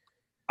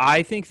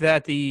 I think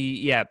that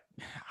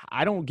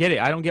I don't get it.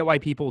 I don't get why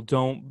people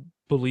don't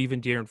believe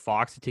in De'Aaron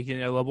Fox to take it to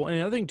that level. And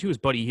another thing too is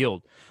Buddy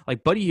Hield.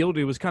 Like Buddy Hield,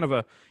 it was kind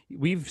of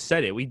we've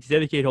said it. We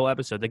dedicate a whole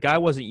episode. The guy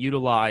wasn't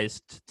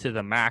utilized to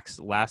the max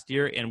last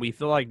year, and we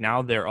feel like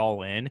now they're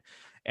all in.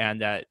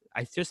 And I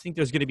just think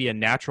there's going to be a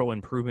natural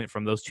improvement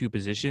from those two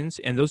positions.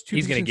 And those two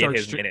He's positions going to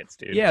get his minutes,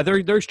 dude. Yeah,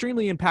 they're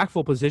extremely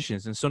impactful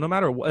positions. And so no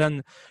matter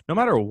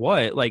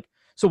what, like.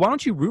 So why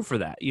don't you root for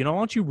that? Why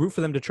don't you root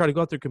for them to try to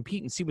go out there,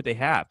 compete, and see what they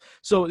have?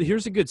 So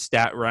here's a good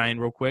stat, Ryan,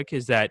 real quick,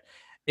 is a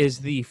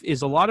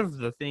lot of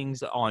the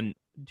things on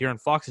De'Aaron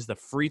Fox is the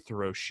free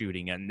throw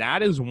shooting, and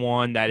that is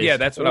one that is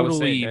that's what I was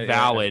saying.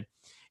 Valid.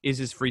 Is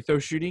his free throw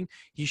shooting?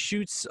 He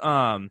shoots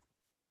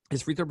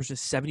his free throw percent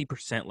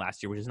 70%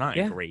 last year, which is not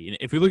great. And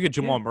if we look at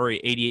Jamal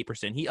Murray,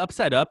 88%, he ups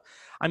that up.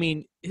 I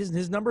mean,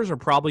 his numbers are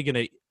probably going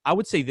to. I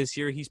would say this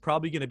year he's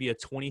probably going to be a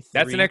 23.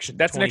 That's an extra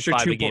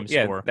 2 points.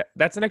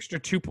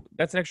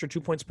 That's an extra 2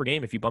 points per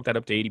game if you bump that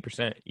up to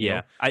 80%.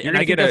 Yeah, you're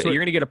going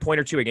to get a point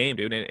or two a game,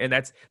 dude, and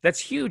that's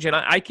huge. And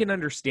I can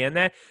understand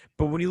that.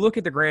 But when you look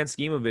at the grand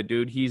scheme of it,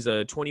 dude, he's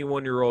a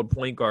 21-year-old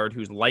point guard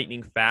who's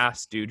lightning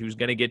fast, dude, who's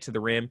going to get to the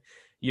rim.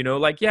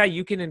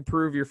 You can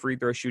improve your free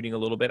throw shooting a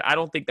little bit. I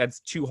don't think that's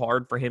too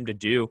hard for him to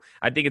do.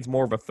 I think it's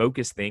more of a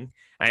focus thing.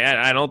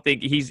 I don't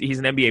think he's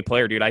an NBA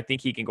player, dude. I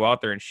think he can go out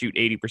there and shoot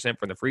 80%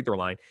 from the free throw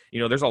line.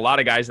 There's a lot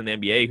of guys in the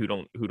NBA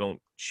who don't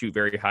shoot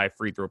very high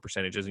free throw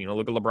percentages.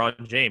 Look at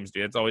LeBron James,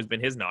 dude. It's always been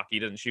his knock. He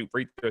doesn't shoot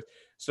free throws.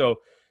 So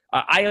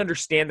I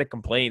understand the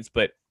complaints,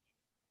 but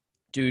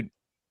dude,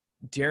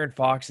 De'Aaron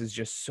Fox is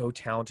just so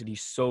talented.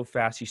 He's so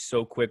fast. He's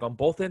so quick on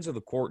both ends of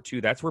the court too.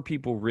 That's where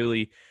people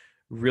really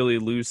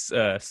lose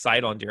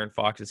sight on De'Aaron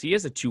Fox is he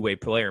is a two-way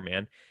player,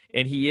 man.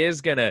 And he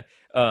is going to,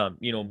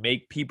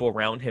 make people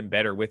around him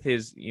better with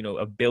his,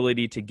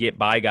 ability to get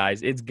by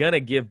guys. It's going to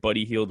give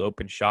Buddy Hield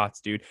open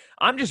shots, dude.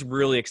 I'm just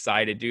really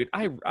excited, dude.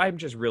 I'm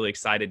just really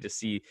excited to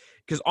see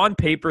because on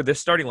paper, this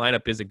starting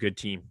lineup is a good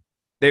team.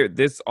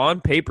 This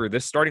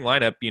starting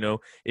lineup,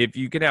 if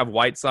you can have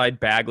Whiteside,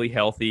 Bagley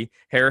healthy,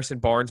 Harrison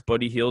Barnes,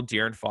 Buddy Hield,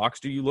 De'Aaron Fox,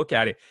 do you look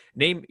at it?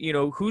 Name,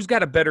 who's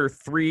got a better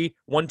 3,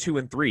 1, 2,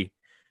 and 3?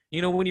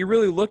 When you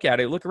really look at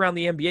it, look around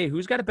the NBA,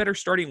 who's got a better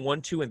starting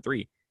 1, 2, and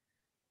 3?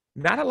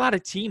 Not a lot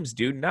of teams,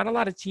 dude. Not a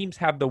lot of teams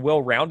have the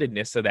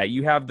well-roundedness of that.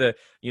 You have the,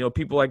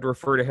 people like to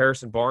refer to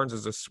Harrison Barnes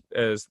as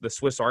the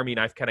Swiss Army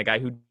knife kind of guy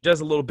who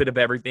does a little bit of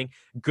everything.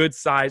 Good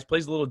size,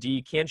 plays a little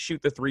D, can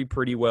shoot the 3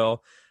 pretty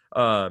well.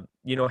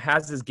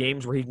 Has his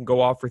games where he can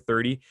go off for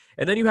 30.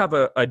 And then you have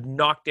a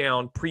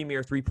knockdown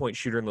premier 3-point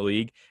shooter in the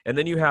league. And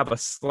then you have a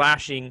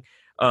slashing,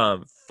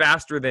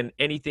 faster than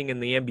anything in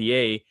the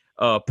NBA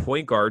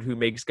point guard who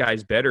makes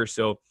guys better.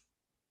 So,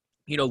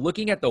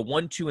 looking at the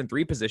 1, 2, and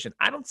 3 position,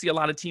 I don't see a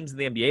lot of teams in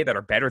the NBA that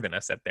are better than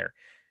us at there.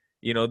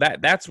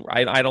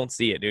 I don't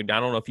see it, dude. I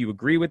don't know if you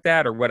agree with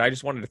that or what. I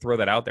just wanted to throw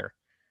that out there.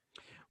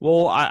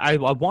 Well, I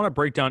want to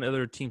break down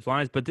other teams'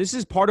 lines, but this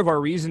is part of our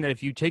reason that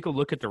if you take a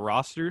look at the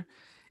roster,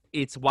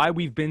 it's why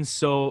we've been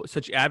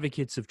such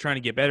advocates of trying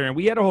to get better. And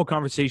we had a whole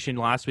conversation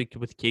last week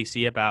with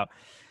Casey about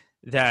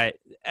that.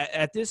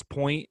 At this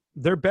point,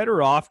 they're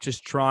better off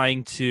just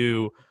trying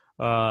to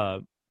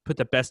put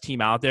the best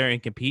team out there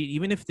and compete,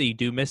 even if they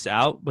do miss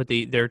out, but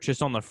they're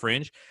just on the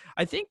fringe.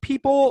 I think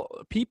people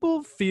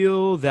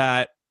feel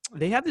that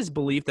they have this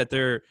belief that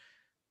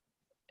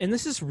and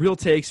this is real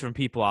takes from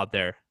people out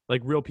there,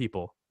 like real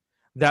people,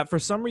 that for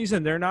some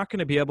reason they're not going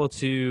to be able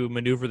to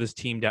maneuver this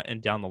team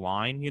down the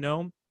line,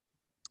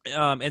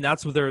 and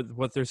that's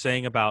what they're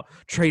saying about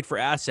trade for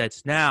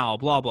assets now,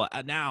 blah blah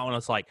now, and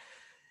it's like,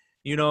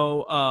 I'm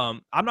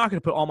not going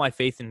to put all my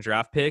faith in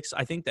draft picks.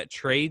 I think that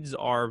trades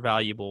are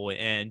valuable,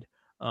 and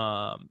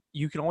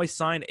you can always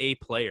sign a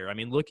player. I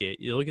mean, look at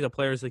the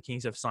players the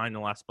Kings have signed in the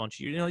last bunch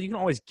of years. You can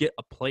always get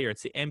a player.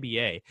 It's the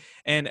NBA,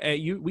 and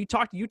you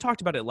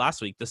talked about it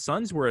last week. The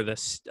Suns were a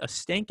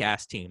stank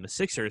ass team. The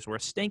Sixers were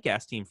a stank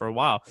ass team for a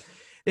while.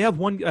 They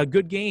have a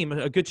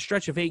good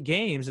stretch of 8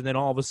 games, and then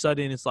all of a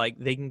sudden it's like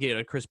they can get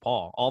a Chris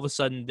Paul. All of a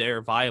sudden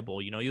they're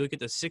viable. You look at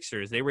the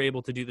Sixers; they were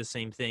able to do the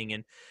same thing,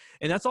 and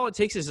that's all it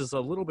takes is a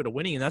little bit of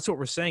winning, and that's what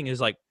we're saying is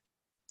like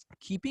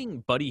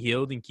keeping Buddy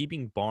Hield and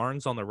keeping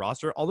Barnes on the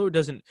roster. Although it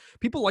doesn't,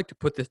 people like to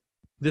put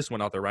this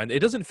one out there, right? It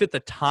doesn't fit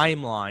the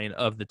timeline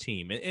of the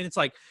team, and it's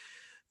like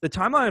the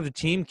timeline of the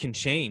team can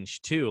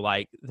change too.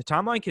 Like the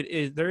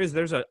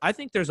timeline I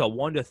think there's a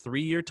 1 to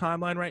 3 year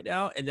timeline right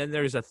now, and then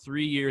there's a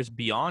 3 years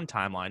beyond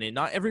timeline, and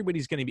not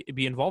everybody's going to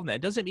be involved in that.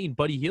 It doesn't mean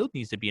Buddy Hield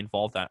needs to be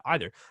involved in that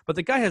either. But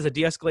the guy has a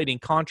de-escalating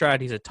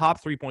contract. He's a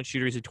top 3-point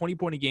shooter. He's a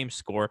 20-point a game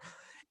scorer,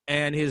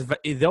 and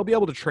they'll be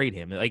able to trade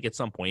him like at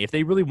some point if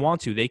they really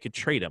want to. They could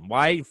trade him.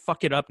 Why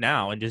fuck it up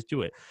now and just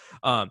do it?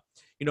 But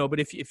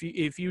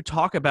if you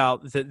talk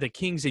about the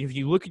Kings, and if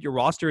you look at your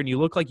roster and you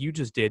look like you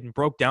just did and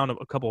broke down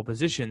a couple of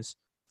positions,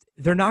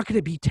 they're not going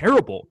to be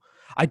terrible.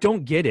 I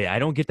don't get it. I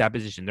don't get that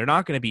position. They're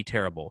not going to be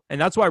terrible. And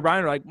that's why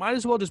Ryan might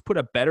as well just put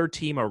a better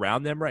team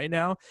around them right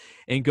now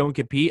and go and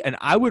compete. And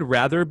I would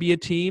rather be a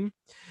team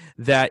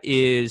that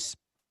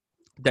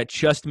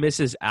just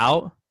misses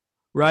out,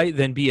 right,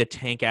 than be a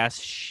tank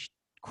ass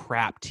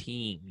crap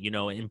team,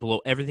 and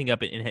blow everything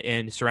up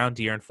and surround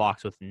De'Aaron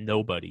Fox with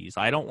nobodies.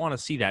 I don't want to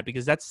see that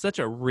because that's such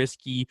a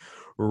risky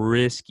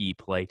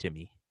play to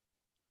me.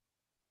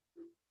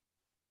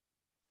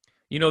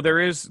 There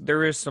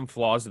is some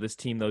flaws of this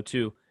team though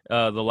too.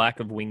 The lack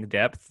of wing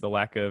depth, the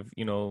lack of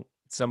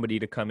somebody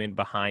to come in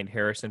behind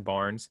Harrison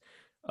Barnes.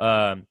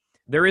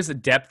 There is a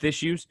depth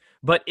issues,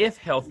 but if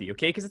healthy,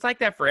 okay, because it's like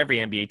that for every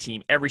NBA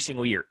team every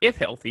single year. If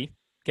healthy,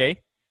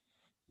 okay,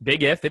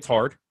 big if, it's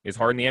hard. It's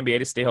hard in the NBA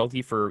to stay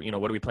healthy for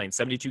what are we playing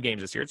 72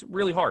 games this year? It's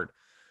really hard,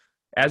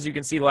 as you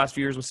can see the last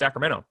few years with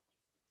Sacramento.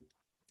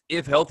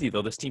 If healthy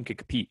though, this team could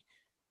compete.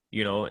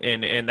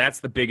 And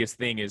that's the biggest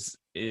thing is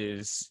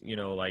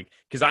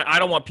because I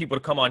don't want people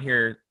to come on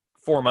here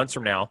 4 months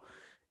from now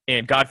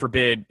and God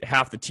forbid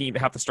half the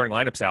starting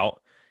lineups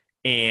out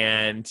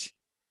and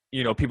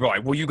people are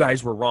like, well, you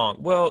guys were wrong.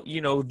 Well,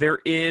 there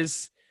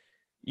is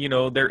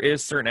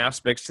certain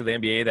aspects to the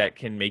NBA that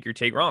can make your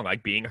take wrong,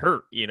 like being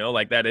hurt,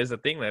 like that is a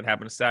thing that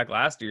happened to Sac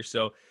last year.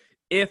 So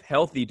if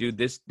healthy, dude,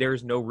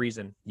 there's no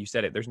reason, you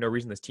said it, there's no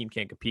reason this team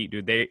can't compete,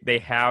 dude. They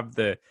have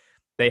the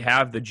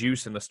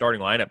juice in the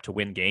starting lineup to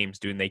win games,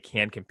 dude, and they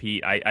can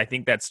compete. I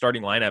think that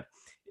starting lineup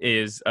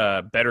is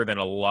better than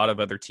a lot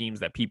of other teams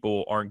that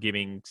people aren't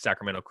giving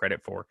Sacramento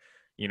credit for.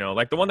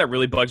 Like the one that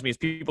really bugs me is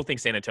people think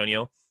San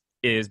Antonio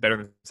is better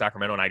than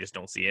Sacramento, and I just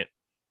don't see it.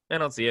 I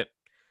don't see it.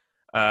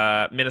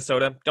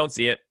 Minnesota, don't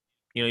see it.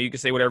 You can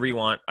say whatever you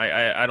want.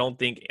 I don't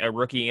think a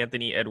rookie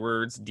Anthony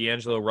Edwards,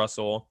 D'Angelo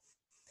Russell,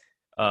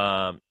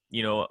 Malik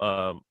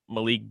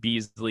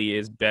Beasley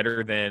is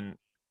better than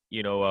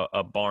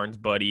a Barnes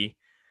buddy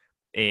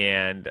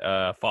and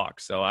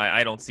Fox. So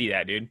I don't see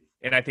that, dude.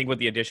 And I think with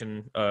the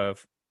addition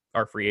of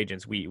our free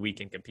agents, we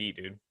can compete,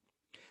 dude.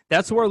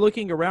 That's where we're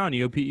looking around.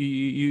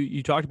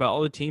 You talked about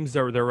all the teams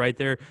that are right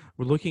there.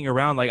 We're looking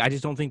around. Like, I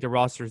just don't think the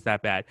roster is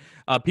that bad.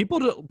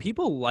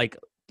 People like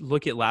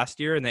look at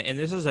last year, and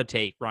this is a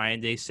take, Ryan.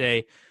 They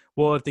say,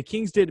 well, if the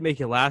Kings didn't make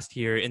it last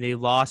year and they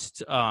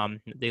lost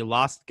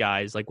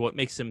guys, like what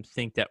makes them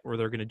think that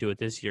they're going to do it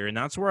this year? And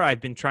that's where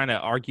I've been trying to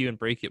argue and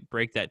break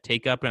that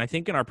take up. And I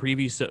think in our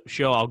previous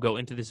show, I'll go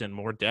into this in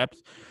more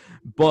depth.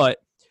 But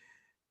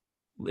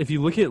if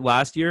you look at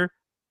last year,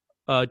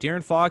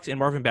 De'Aaron Fox and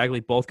Marvin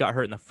Bagley both got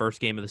hurt in the first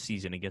game of the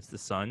season against the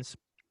Suns.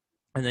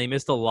 And they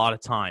missed a lot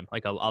of time,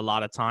 like a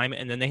lot of time.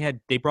 And then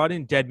they brought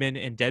in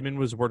Dedmon, and Dedmon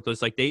was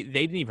worthless. Like they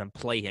didn't even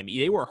play him.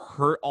 They were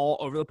hurt all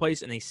over the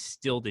place, and they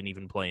still didn't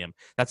even play him.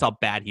 That's how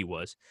bad he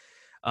was.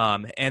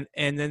 And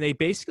then they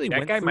basically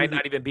that guy might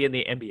not even be in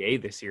the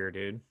NBA this year,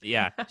 dude.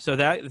 Yeah. So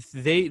that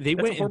they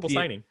That's went a horrible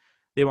signing.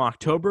 They went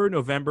October,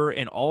 November,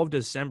 and all of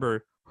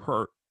December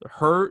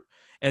hurt.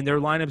 And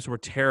their lineups were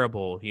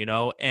terrible,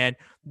 And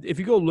if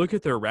you go look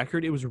at their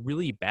record, it was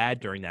really bad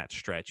during that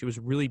stretch. It was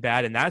really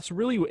bad, and that's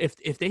really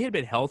if they had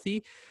been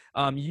healthy,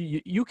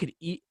 you could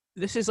eat.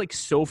 This is like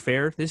so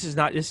fair. This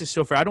is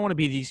so fair. I don't want to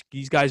be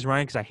these guys,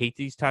 Ryan, because I hate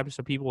these types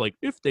of people. Like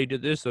if they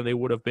did this, then they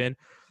would have been,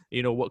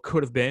 what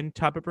could have been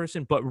type of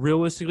person. But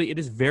realistically, it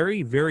is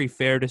very, very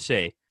fair to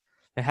say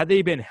that had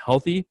they been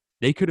healthy,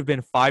 they could have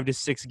been 5 to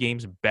 6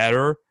 games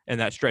better in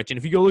that stretch. And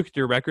if you go look at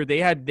their record, they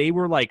had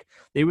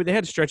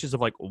stretches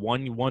of like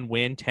one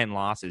win, 10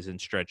 losses in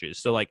stretches.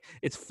 So like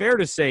it's fair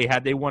to say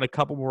had they won a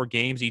couple more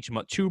games each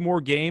month, 2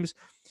 more games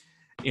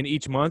in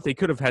each month, they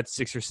could have had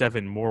 6 or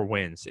 7 more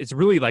wins. It's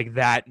really like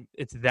that.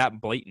 It's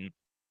that blatant.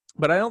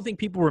 But I don't think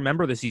people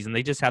remember the season.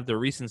 They just have the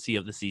recency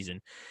of the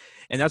season.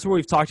 And that's where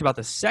we've talked about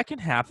the second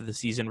half of the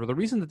season, where the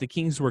reason that the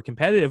Kings were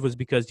competitive was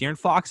because De'Aaron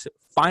Fox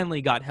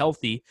finally got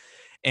healthy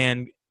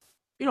and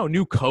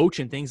new coach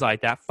and things like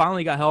that,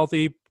 finally got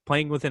healthy,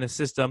 playing within a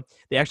system.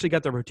 They actually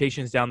got their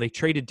rotations down. They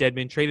traded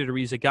Dedmon, traded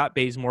Ariza, got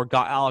Bazemore,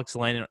 got Alex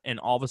Len, and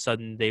all of a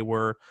sudden they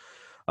were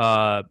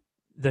the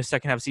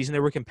second half of the season, they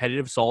were a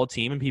competitive, solid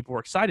team, and people were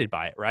excited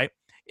by it, right?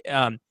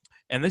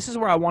 And this is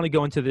where I want to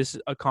go into this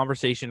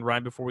conversation,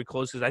 Ryan, before we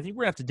close, because I think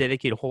we're going to have to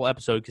dedicate a whole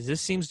episode because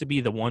this seems to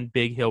be the one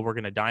big hill we're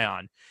going to die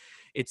on.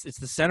 It's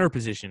the center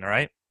position, all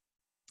right?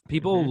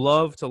 People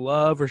love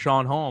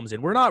Richaun Holmes,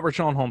 and we're not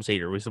Richaun Holmes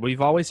haters. We've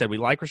always said we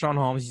like Richaun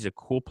Holmes. He's a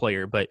cool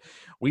player, but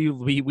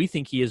we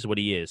think he is what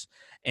he is.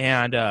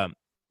 And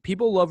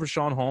people love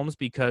Richaun Holmes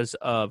because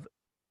of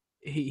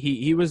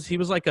he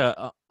was like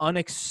a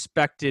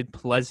unexpected,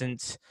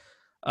 pleasant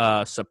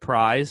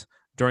surprise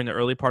during the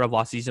early part of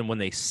last season when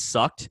they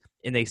sucked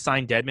and they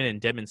signed Dedmon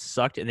and Dedmon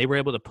sucked, and they were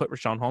able to put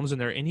Richaun Holmes in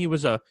there, and he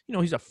was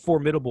he's a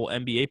formidable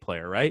NBA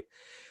player, right?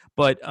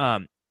 But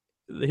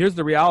here's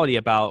the reality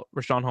about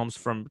Richaun Holmes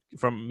from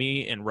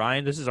me and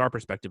Ryan. This is our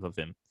perspective of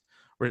him.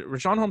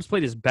 Richaun Holmes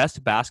played his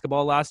best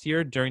basketball last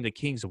year during the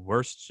Kings'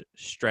 worst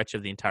stretch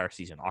of the entire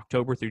season,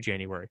 October through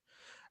January.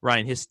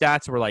 Ryan, his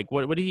stats were like,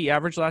 what did he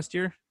average last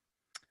year?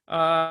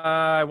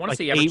 I want to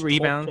say 8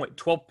 rebounds,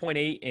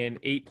 12.8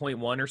 and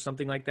 8.1 or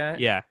something like that.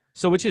 Yeah.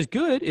 So which is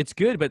good. It's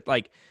good, but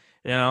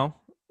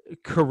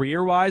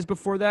career-wise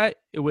before that,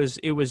 it was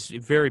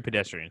very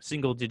pedestrian,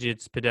 single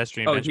digits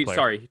pedestrian. Bench player.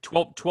 Sorry,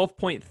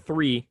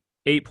 12.3,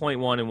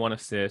 8.1, and 1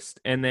 assist.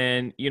 And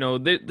then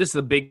this is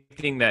a big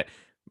thing that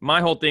my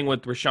whole thing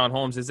with Rashawn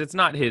Holmes is it's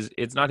not his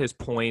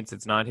points,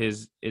 it's not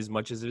his as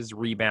much as his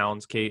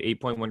rebounds. Okay,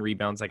 8.1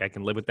 rebounds, like I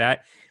can live with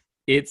that.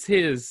 It's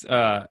his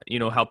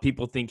how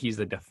people think he's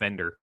a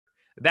defender.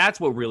 That's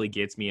what really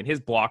gets me. And his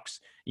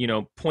blocks,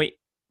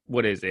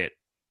 what is it?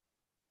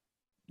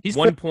 He's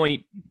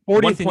 40th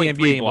in the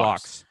NBA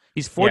blocks.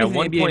 He's 40th in the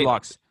NBA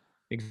blocks.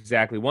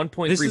 Exactly.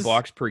 1.3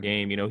 blocks per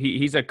game.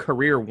 He's a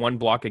career 1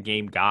 block a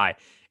game guy.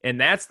 And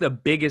that's the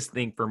biggest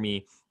thing for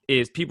me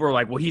is people are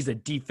like, well, he's a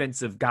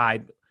defensive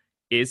guy.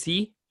 Is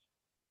he?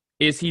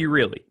 Is he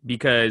really?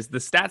 Because the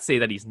stats say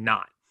that he's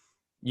not.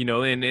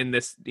 And in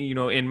this,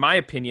 in my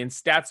opinion,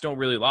 stats don't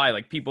really lie.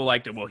 Like people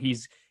like to, well,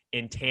 he's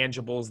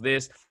intangibles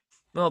this.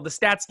 Well, the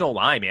stats don't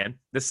lie, man.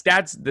 The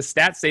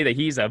stats say that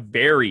he's a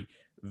very,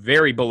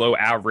 very below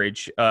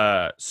average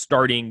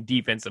starting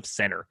defensive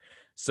center.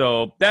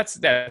 So that's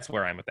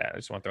where I'm with that. I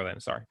just want to throw that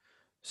in. Sorry.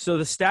 So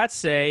the stats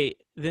say,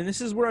 then this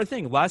is where I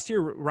think last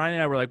year, Ryan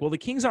and I were like, well, the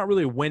Kings aren't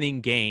really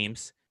winning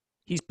games.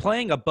 He's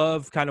playing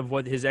above kind of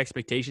what his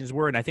expectations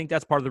were. And I think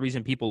that's part of the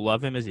reason people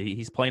love him is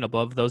he's playing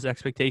above those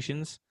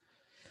expectations.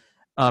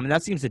 And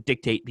that seems to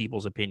dictate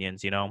people's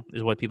opinions,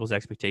 is what people's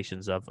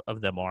expectations of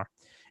them are.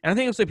 And I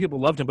think that's why people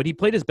loved him, but he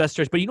played his best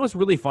stretch. But what's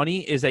really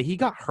funny is that he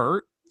got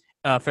hurt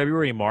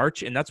February and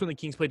March, and that's when the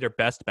Kings played their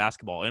best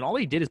basketball. And all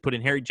he did is put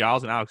in Harry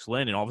Giles and Alex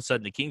Len, and all of a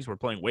sudden the Kings were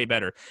playing way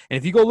better. And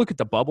if you go look at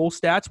the bubble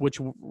stats, which,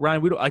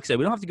 Ryan, we don't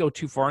have to go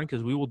too far in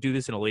because we will do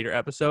this in a later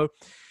episode.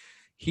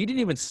 He didn't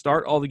even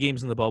start all the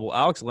games in the bubble.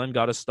 Alex Len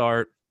got a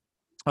start.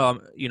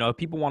 If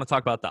people want to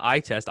talk about the eye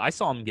test, I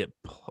saw him get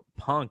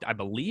punked. I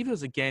believe it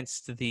was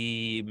against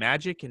the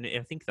Magic and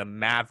I think the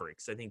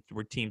Mavericks. I think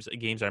were games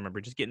I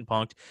remember just getting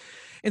punked.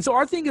 And so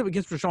our thing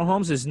against Rashawn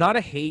Holmes is not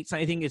a hate.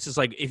 I think it's just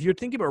like if you're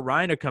thinking about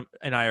Ryan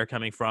and I are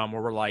coming from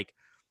where we're like,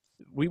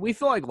 we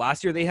feel like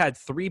last year they had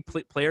 3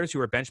 players who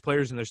were bench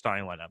players in their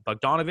starting lineup.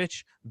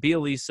 Bogdanovich,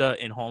 Bielisa,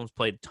 and Holmes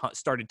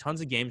started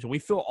tons of games, and we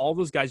feel all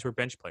those guys were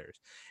bench players.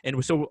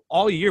 And so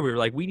all year we were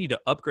like, we need to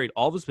upgrade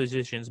all those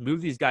positions, move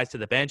these guys to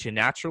the bench, and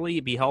naturally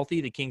be healthy.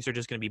 The Kings are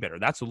just going to be better.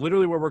 That's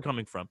literally where we're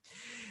coming from.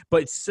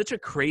 But it's such a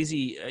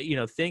crazy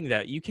thing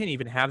that you can't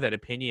even have that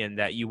opinion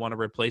that you want to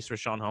replace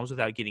Rashawn Holmes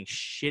without getting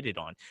shitted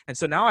on. And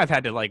so now I've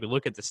had to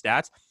look at the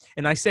stats,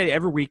 and I say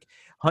every week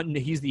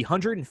he's the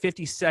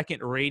 152nd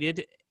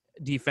rated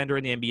defender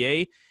in the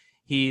NBA.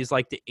 He's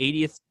like the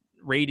 80th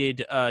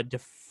rated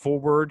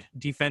forward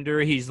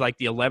defender. He's like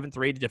the 11th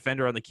rated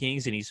defender on the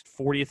Kings, and he's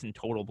 40th in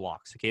total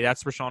blocks. Okay,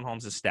 that's Rashawn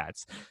Holmes'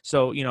 stats.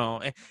 So,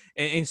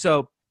 and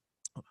so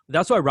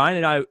that's why Ryan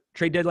and I,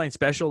 trade deadline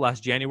special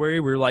last January,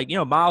 we were like,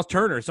 Miles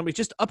Turner, somebody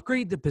just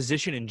upgrade the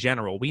position in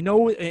general. We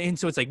know, and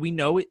so it's like, we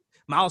know it.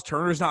 Miles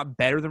Turner's not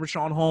better than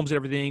Rashawn Holmes and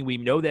everything. We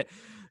know that,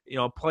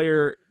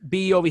 player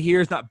B over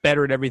here is not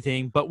better at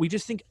everything, but we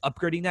just think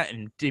upgrading that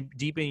and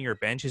deepening your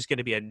bench is going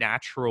to be a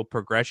natural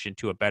progression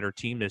to a better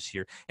team this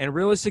year. And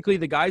realistically,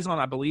 the guy's on,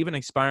 I believe, an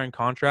expiring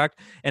contract.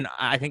 And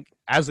I think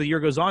as the year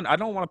goes on, I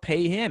don't want to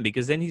pay him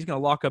because then he's going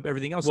to lock up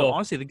everything else. Well, so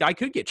honestly, the guy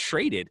could get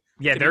traded.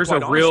 Yeah, there is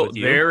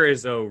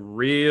a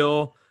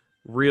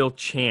real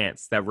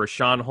chance that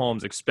Rashawn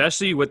Holmes,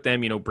 especially with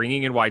them,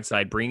 bringing in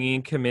Whiteside, bringing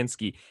in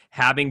Kaminsky,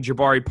 having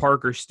Jabari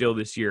Parker still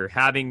this year,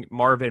 having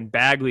Marvin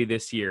Bagley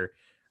this year,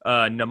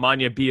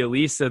 Nemanja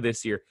Bjelica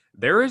this year,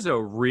 there is a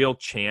real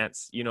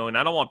chance, and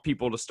I don't want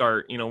people to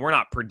start, we're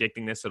not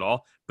predicting this at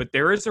all, but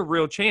there is a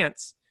real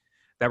chance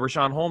that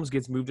Rashawn Holmes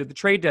gets moved at the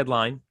trade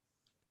deadline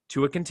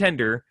to a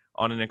contender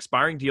on an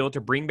expiring deal to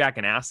bring back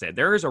an asset.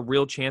 There is a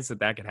real chance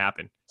that could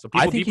happen. So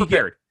people be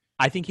prepared.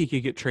 I think he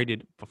could get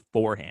traded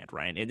beforehand,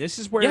 Ryan. And this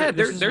is where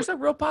there's a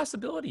real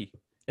possibility.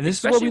 And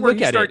this is where we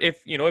look at it.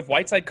 If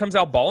Whiteside comes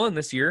out balling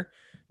this year,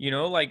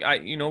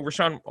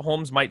 Rashawn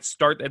Holmes might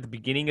start at the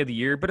beginning of the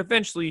year, but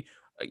eventually,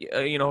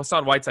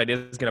 Hassan Whiteside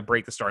is going to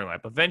break the starting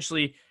lineup.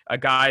 Eventually, a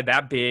guy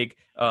that big,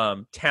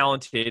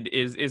 talented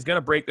is going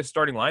to break the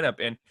starting lineup.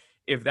 And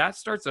if that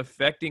starts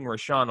affecting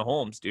Rashawn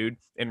Holmes, dude,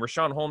 and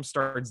Rashawn Holmes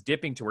starts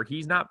dipping to where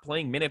he's not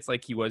playing minutes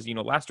like he was,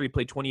 last year he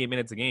played 28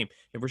 minutes a game.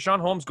 If Rashawn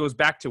Holmes goes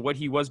back to what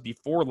he was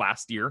before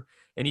last year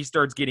and he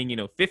starts getting,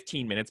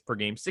 15 minutes per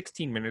game,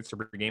 16 minutes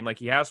per game like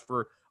he has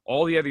for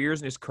all the other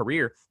years in his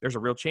career, there's a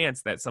real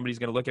chance that somebody's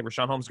going to look at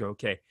Rashawn Holmes and go,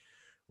 okay,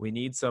 we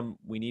need some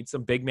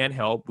big man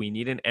help. We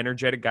need an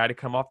energetic guy to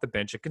come off the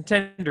bench, a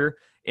contender,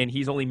 and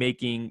he's only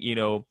making,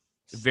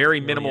 very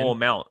minimal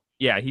amount.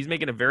 Yeah, he's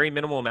making a very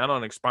minimal amount on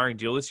an expiring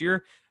deal this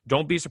year.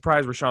 Don't be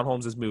surprised Rashawn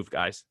Holmes has moved,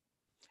 guys.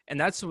 And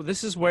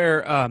this is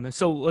where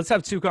so let's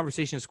have 2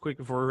 conversations quick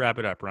before we wrap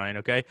it up, Ryan,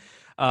 okay?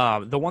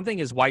 The one thing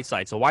is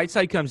Whiteside. So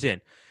Whiteside comes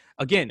in.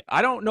 Again,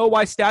 I don't know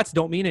why stats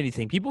don't mean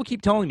anything. People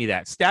keep telling me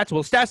that.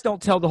 Stats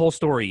don't tell the whole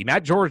story.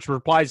 Matt George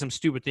replies some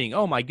stupid thing.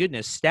 Oh, my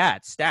goodness,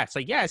 stats.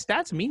 Like, yeah,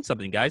 stats mean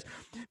something, guys.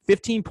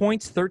 15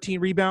 points, 13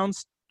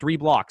 rebounds, 3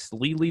 blocks.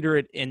 Lead leader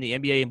in the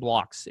NBA in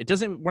blocks.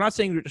 We're not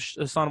saying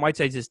Hassan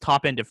Whiteside's his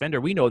top-end defender.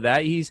 We know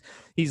that. He's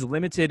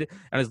limited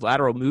on his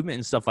lateral movement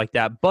and stuff like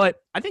that. But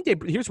I think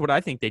here's what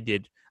I think they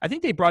did. I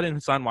think they brought in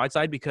Hassan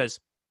Whiteside because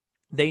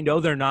They know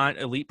they're not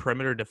elite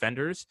perimeter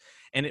defenders,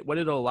 and what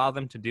it'll allow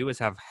them to do is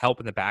have help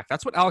in the back.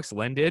 That's what Alex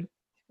Len did,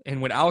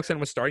 and when Alex Len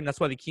was starting, that's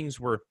why the Kings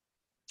were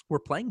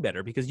playing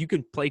better, because you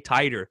can play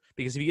tighter,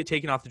 because if you get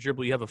taken off the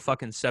dribble, you have a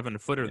fucking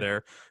 7-footer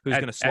there who's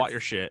going to swat your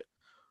shit.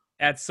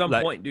 At some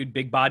point, dude,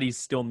 big bodies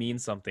still mean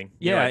something.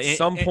 Yeah. At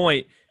some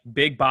point,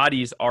 big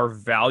bodies are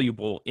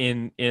valuable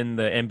in the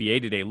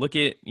NBA today. Look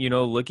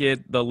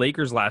at the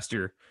Lakers last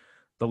year.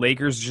 The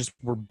Lakers just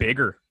were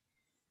bigger.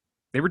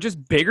 They were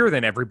just bigger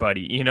than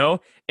everybody,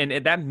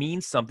 and that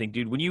means something,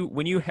 dude. When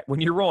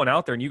you're rolling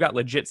out there and you got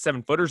legit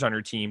 7-footers on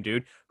your team,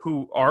 dude,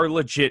 who are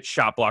legit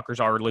shot blockers,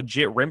 are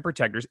legit rim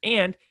protectors,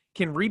 and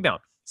can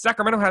rebound.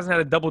 Sacramento hasn't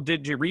had a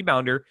double-digit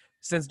rebounder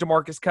since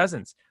DeMarcus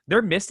Cousins.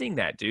 They're missing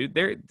that, dude.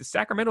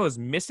 Sacramento is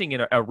missing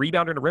a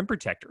rebounder and a rim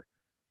protector.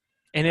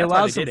 And it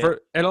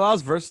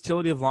allows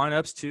versatility of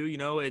lineups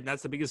too, and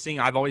that's the biggest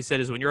thing I've always said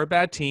is when you're a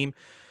bad team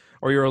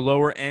or you're a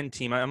lower end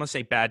team, I'm going to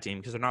say bad team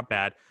because they're not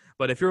bad,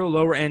 but if you're a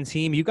lower end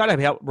team, you got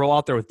to roll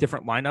out there with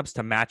different lineups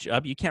to match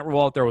up. You can't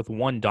roll out there with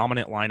one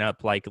dominant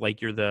lineup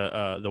like you're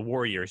the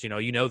Warriors.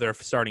 They're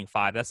starting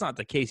 5. That's not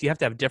the case. You have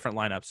to have different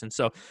lineups. And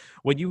so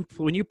when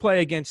you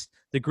play against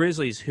the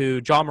Grizzlies,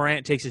 who Ja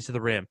Morant takes it to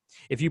the rim,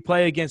 if you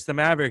play against the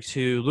Mavericks,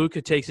 who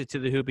Luka takes it to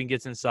the hoop and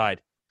gets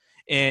inside,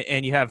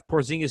 and you have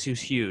Porzingis,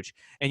 who's huge,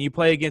 and you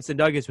play against the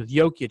Nuggets with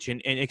Jokic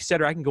and et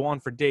cetera, I can go on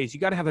for days. You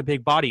got to have a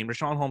big body, and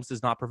Richaun Holmes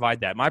does not provide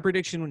that.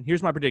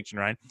 Here's my prediction,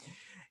 Ryan.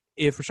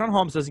 If Richaun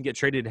Holmes doesn't get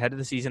traded ahead of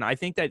the season, I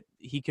think that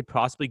he could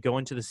possibly go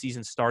into the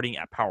season starting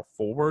at power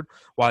forward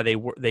while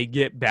they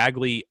get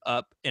Bagley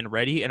up and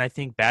ready. And I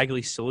think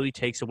Bagley slowly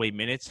takes away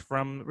minutes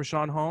from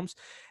Richaun Holmes.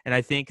 And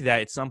I think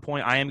that at some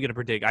point, I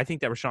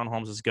think that Richaun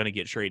Holmes is going to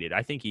get traded.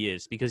 I think he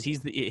is, because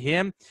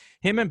him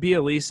and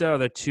Bielisa are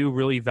the two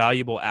really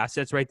valuable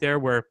assets right there,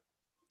 where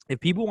if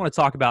people want to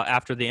talk about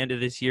after the end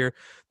of this year,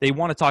 they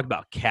want to talk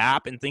about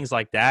cap and things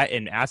like that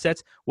and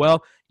assets.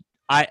 Well,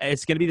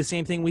 it's going to be the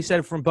same thing we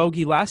said from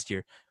Bogey last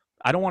year.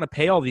 I don't want to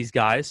pay all these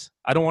guys.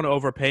 I don't want to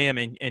overpay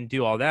them and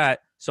do all that.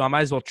 So I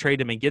might as well trade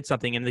them and get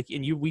something. And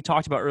we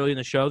talked about early in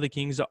the show, the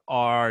Kings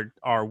are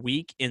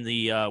weak in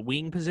the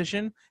wing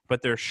position,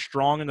 but they're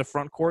strong in the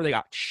front court. They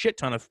got a shit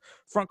ton of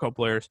front court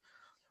players.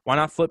 Why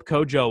not flip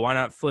Kojo? Why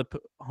not flip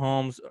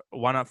Holmes?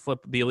 Why not flip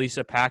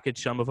Bielisa,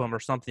 package some of them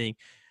or something?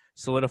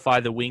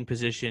 Solidify the wing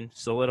position,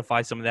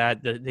 solidify some of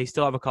that. They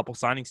still have a couple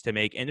signings to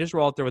make, and just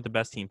roll out there with the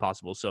best team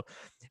possible. So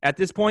at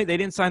this point, they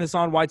didn't sign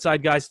Hassan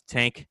Whiteside guys to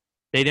tank.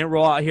 They didn't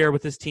roll out here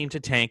with this team to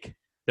tank.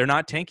 They're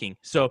not tanking.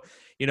 So,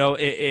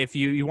 if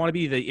you want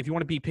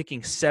to be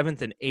picking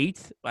 7th and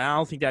 8th, I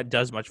don't think that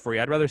does much for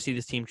you. I'd rather see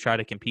this team try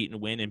to compete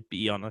and win and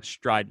be on a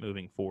stride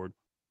moving forward.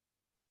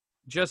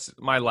 Just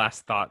my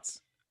last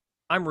thoughts.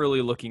 I'm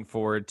really looking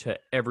forward to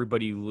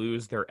everybody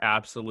lose their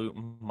absolute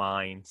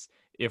minds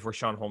if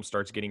Richaun Holmes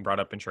starts getting brought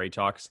up in trade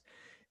talks.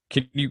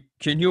 Can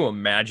you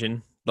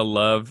imagine the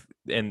love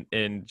and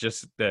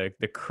just the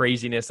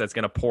craziness that's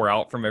going to pour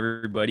out from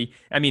everybody?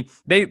 I mean,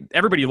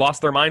 everybody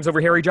lost their minds over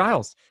Harry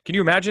Giles. Can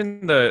you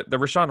imagine the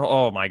Richaun?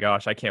 Oh my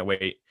gosh, I can't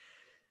wait.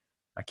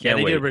 I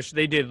can't wait.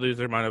 They did lose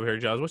their mind over Harry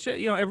Giles, which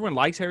everyone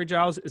likes Harry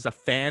Giles. As a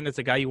fan, it's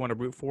a guy you want to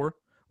root for.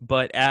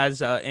 But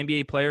as an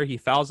NBA player, he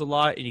fouls a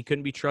lot, and he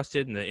couldn't be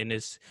trusted.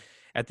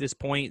 At this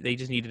point, they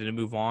just needed to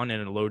move on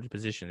in a loaded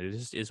position. It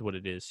just is what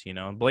it is,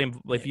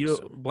 If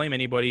you blame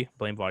anybody,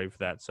 blame Vladdy for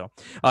that. So,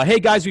 hey,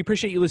 guys, we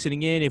appreciate you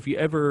listening in. If you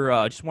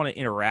ever just want to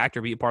interact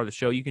or be a part of the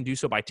show, you can do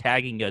so by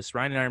tagging us.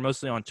 Ryan and I are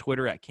mostly on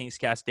Twitter at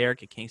KingsCast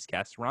Derek, at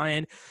KingsCast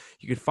Ryan.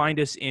 You can find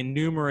us in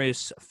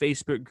numerous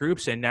Facebook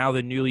groups and now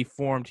the newly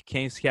formed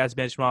KingsCast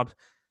Bench Mob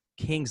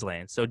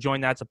Kingsland. So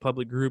join that. It's a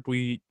public group.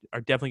 We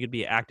are definitely going to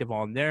be active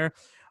on there.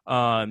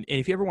 And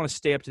if you ever want to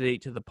stay up to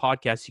date to the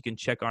podcast, you can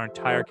check our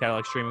entire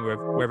catalog streaming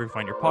wherever you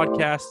find your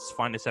podcasts.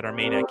 Find us at our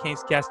main at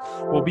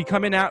KingsCast. We'll be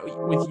coming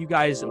out with you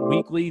guys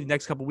weekly, the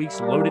next couple weeks,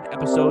 loaded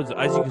episodes.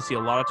 As you can see, a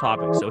lot of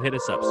topics, so hit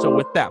us up. So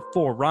with that,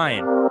 for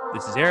Ryan,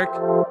 this is Eric.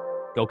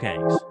 Go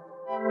Kangs.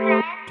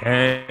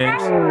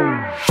 Kangs.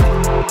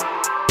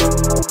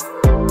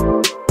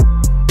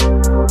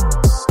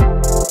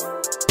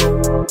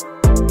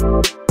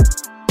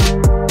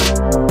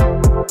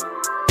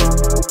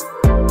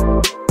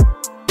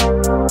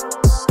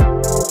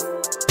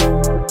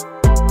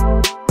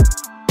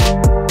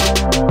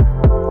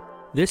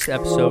 This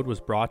episode was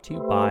brought to you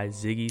by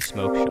Ziggy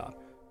Smoke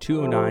Shop,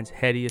 209's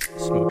headiest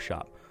smoke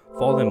shop.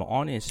 Follow them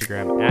on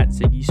Instagram at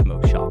Ziggy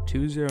Smoke Shop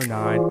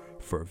 209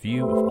 for a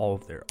view of all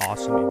of their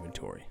awesome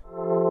inventory.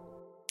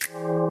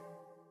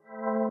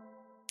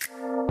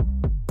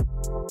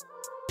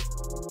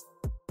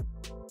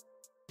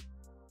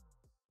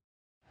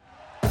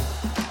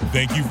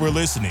 Thank you for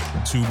listening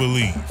to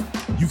Believe.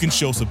 You can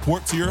show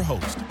support to your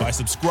host by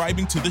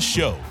subscribing to the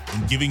show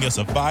and giving us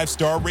a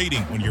 5-star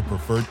rating on your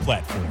preferred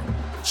platform.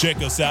 Check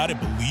us out at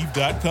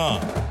Believe.com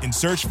and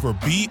search for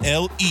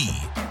BLEAV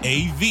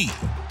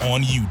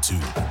on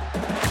YouTube.